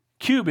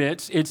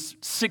 cubits, it's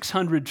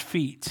 600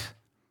 feet,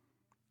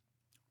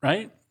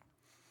 right?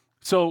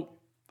 So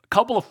a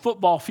couple of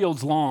football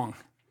fields long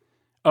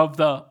of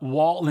the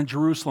wall in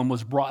Jerusalem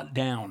was brought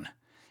down.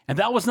 And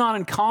that was not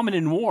uncommon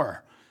in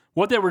war.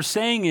 What they were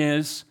saying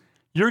is,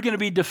 you're going to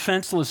be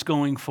defenseless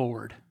going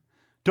forward.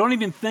 Don't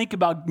even think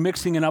about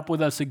mixing it up with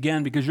us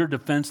again because you're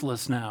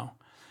defenseless now.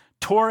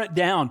 Tore it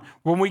down.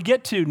 When we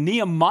get to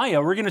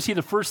Nehemiah, we're going to see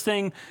the first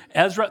thing,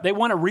 Ezra, they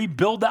want to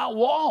rebuild that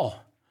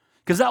wall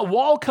because that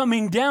wall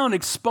coming down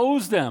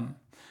exposed them.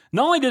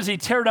 Not only does he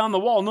tear down the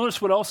wall,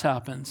 notice what else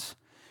happens.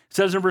 It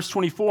says in verse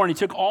 24, and he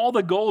took all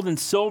the gold and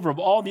silver of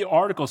all the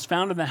articles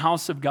found in the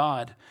house of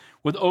God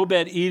with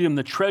Obed-Edom,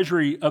 the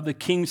treasury of the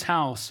king's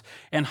house,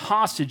 and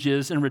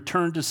hostages, and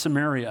returned to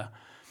Samaria.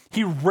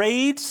 He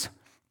raids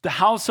the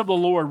house of the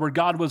Lord where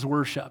God was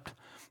worshiped,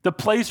 the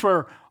place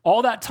where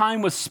all that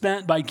time was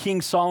spent by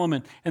King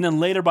Solomon and then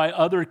later by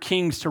other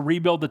kings to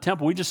rebuild the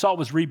temple. We just saw it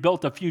was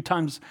rebuilt a few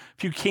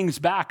kings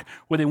back,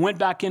 where they went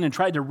back in and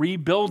tried to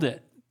rebuild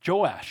it,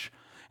 Joash.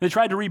 They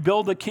tried to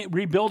rebuild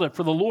it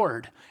for the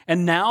Lord.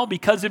 And now,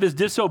 because of his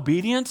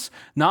disobedience,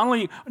 now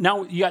you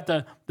got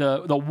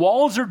the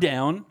walls are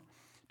down,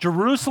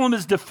 Jerusalem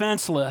is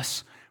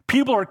defenseless,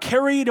 people are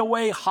carried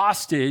away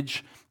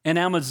hostage, and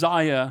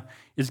Amaziah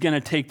is going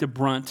to take the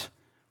brunt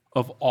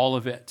of all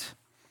of it.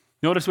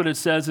 Notice what it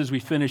says as we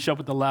finish up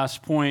with the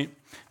last point.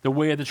 The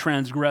way of the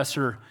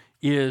transgressor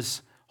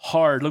is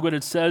hard. Look what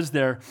it says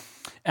there.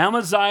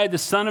 Amaziah, the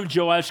son of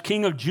Joash,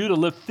 king of Judah,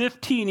 lived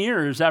 15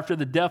 years after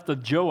the death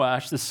of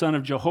Joash, the son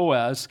of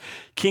Jehoaz,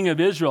 king of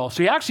Israel.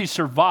 So he actually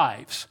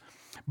survives.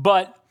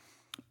 But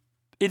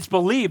it's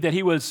believed that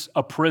he was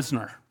a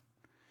prisoner.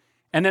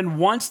 And then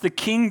once the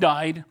king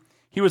died,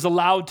 he was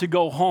allowed to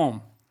go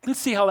home. Let's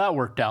see how that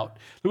worked out.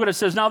 Look what it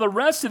says. Now the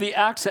rest of the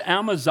acts of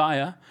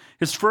Amaziah,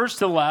 his first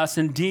to last,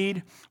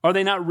 indeed, are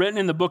they not written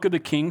in the book of the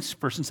Kings,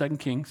 1st and 2nd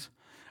Kings,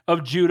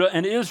 of Judah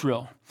and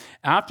Israel?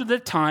 After the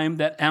time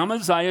that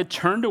Amaziah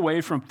turned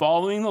away from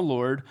following the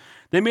Lord,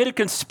 they made a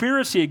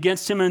conspiracy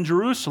against him in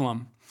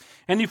Jerusalem,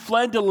 and he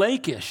fled to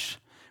Lachish.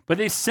 But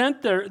they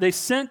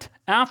sent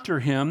after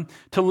him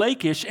to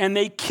Lachish, and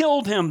they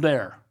killed him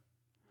there.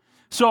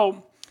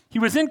 So he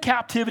was in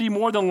captivity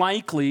more than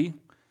likely,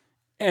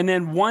 and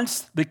then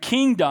once the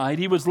king died,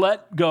 he was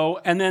let go,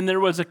 and then there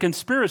was a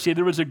conspiracy.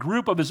 There was a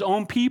group of his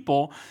own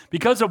people,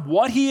 because of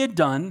what he had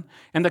done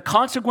and the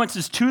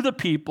consequences to the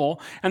people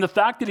and the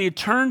fact that he had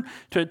turned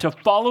to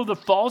follow the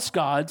false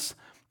gods,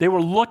 they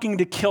were looking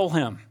to kill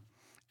him.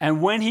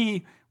 And when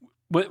he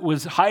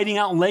was hiding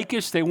out in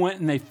Lachish, they went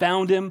and they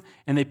found him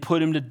and they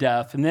put him to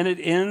death. And then it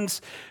ends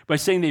by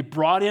saying they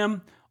brought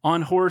him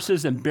on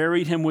horses and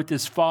buried him with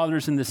his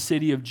fathers in the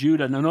city of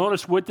Judah. Now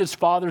notice, with his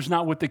fathers,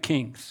 not with the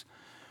kings.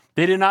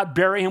 They did not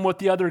bury him with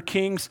the other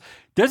kings.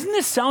 Doesn't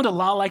this sound a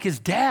lot like his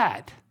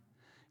dad?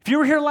 If you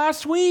were here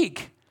last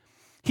week,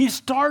 he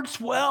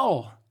starts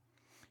well.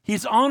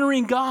 He's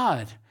honoring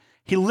God.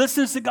 He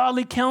listens to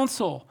godly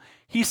counsel.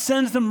 He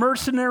sends the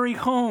mercenary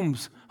home.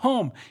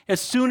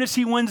 As soon as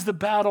he wins the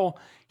battle,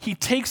 he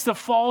takes the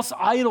false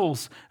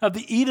idols of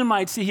the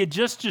Edomites that he had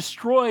just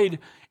destroyed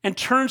and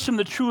turns from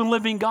the true and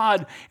living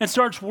God and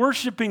starts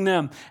worshiping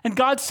them. And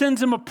God sends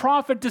him a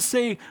prophet to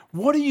say,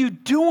 what are you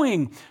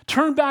doing?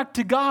 Turn back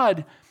to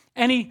God.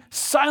 And he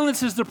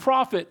silences the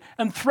prophet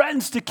and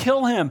threatens to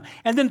kill him.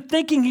 And then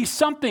thinking he's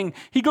something,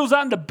 he goes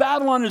out into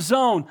battle on his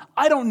own.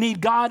 I don't need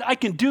God. I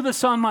can do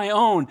this on my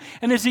own.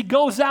 And as he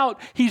goes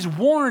out, he's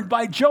warned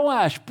by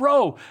Joash,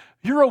 bro,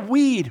 you're a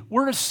weed.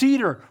 We're a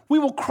cedar. We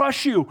will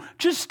crush you.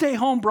 Just stay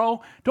home,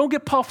 bro. Don't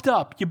get puffed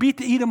up. You beat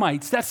the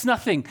Edomites. That's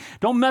nothing.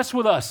 Don't mess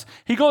with us.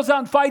 He goes out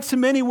and fights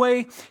him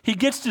anyway. He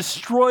gets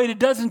destroyed. It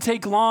doesn't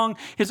take long.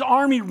 His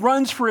army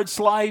runs for its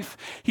life.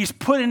 He's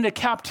put into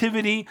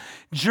captivity.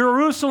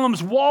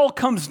 Jerusalem's wall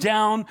comes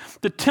down.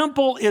 The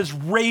temple is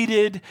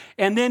raided.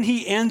 And then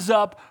he ends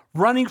up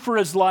running for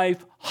his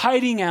life,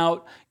 hiding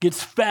out,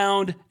 gets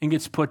found, and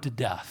gets put to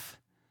death.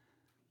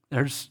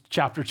 There's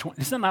chapter 20.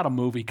 Isn't that a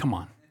movie? Come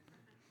on.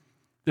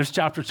 There's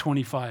chapter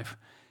 25.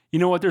 You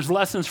know what? There's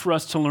lessons for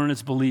us to learn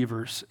as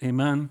believers.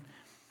 Amen.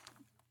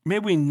 May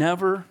we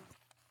never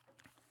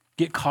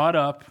get caught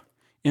up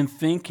in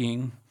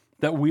thinking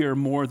that we are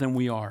more than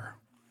we are.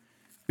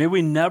 May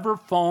we never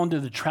fall into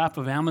the trap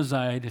of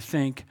Amaziah to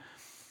think,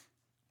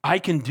 I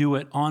can do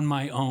it on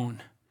my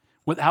own.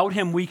 Without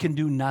him, we can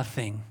do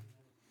nothing.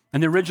 In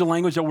the original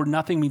language, that word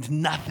nothing means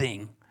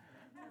nothing.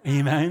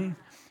 Amen.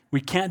 We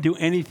can't do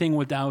anything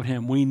without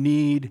him. We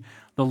need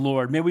the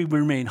Lord. May we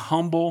remain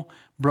humble,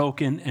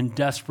 broken, and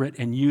desperate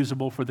and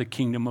usable for the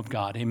kingdom of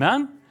God.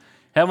 Amen?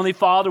 Heavenly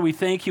Father, we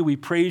thank you, we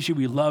praise you,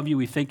 we love you,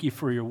 we thank you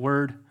for your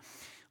word,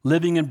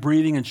 living and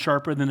breathing and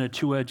sharper than a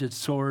two-edged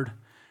sword.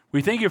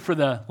 We thank you for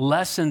the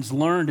lessons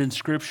learned in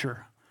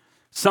Scripture,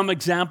 some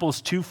examples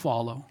to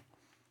follow,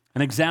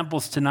 and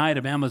examples tonight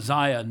of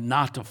Amaziah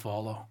not to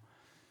follow.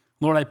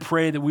 Lord, I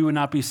pray that we would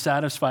not be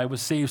satisfied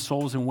with saved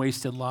souls and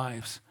wasted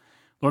lives.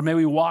 Lord, may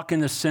we walk in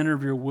the center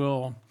of your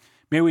will.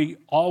 May we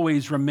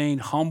always remain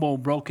humble,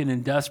 broken,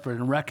 and desperate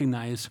and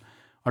recognize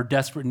our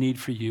desperate need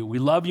for you. We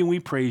love you and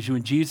we praise you.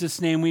 In Jesus'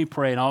 name we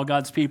pray. And all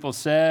God's people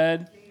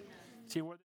said, amen.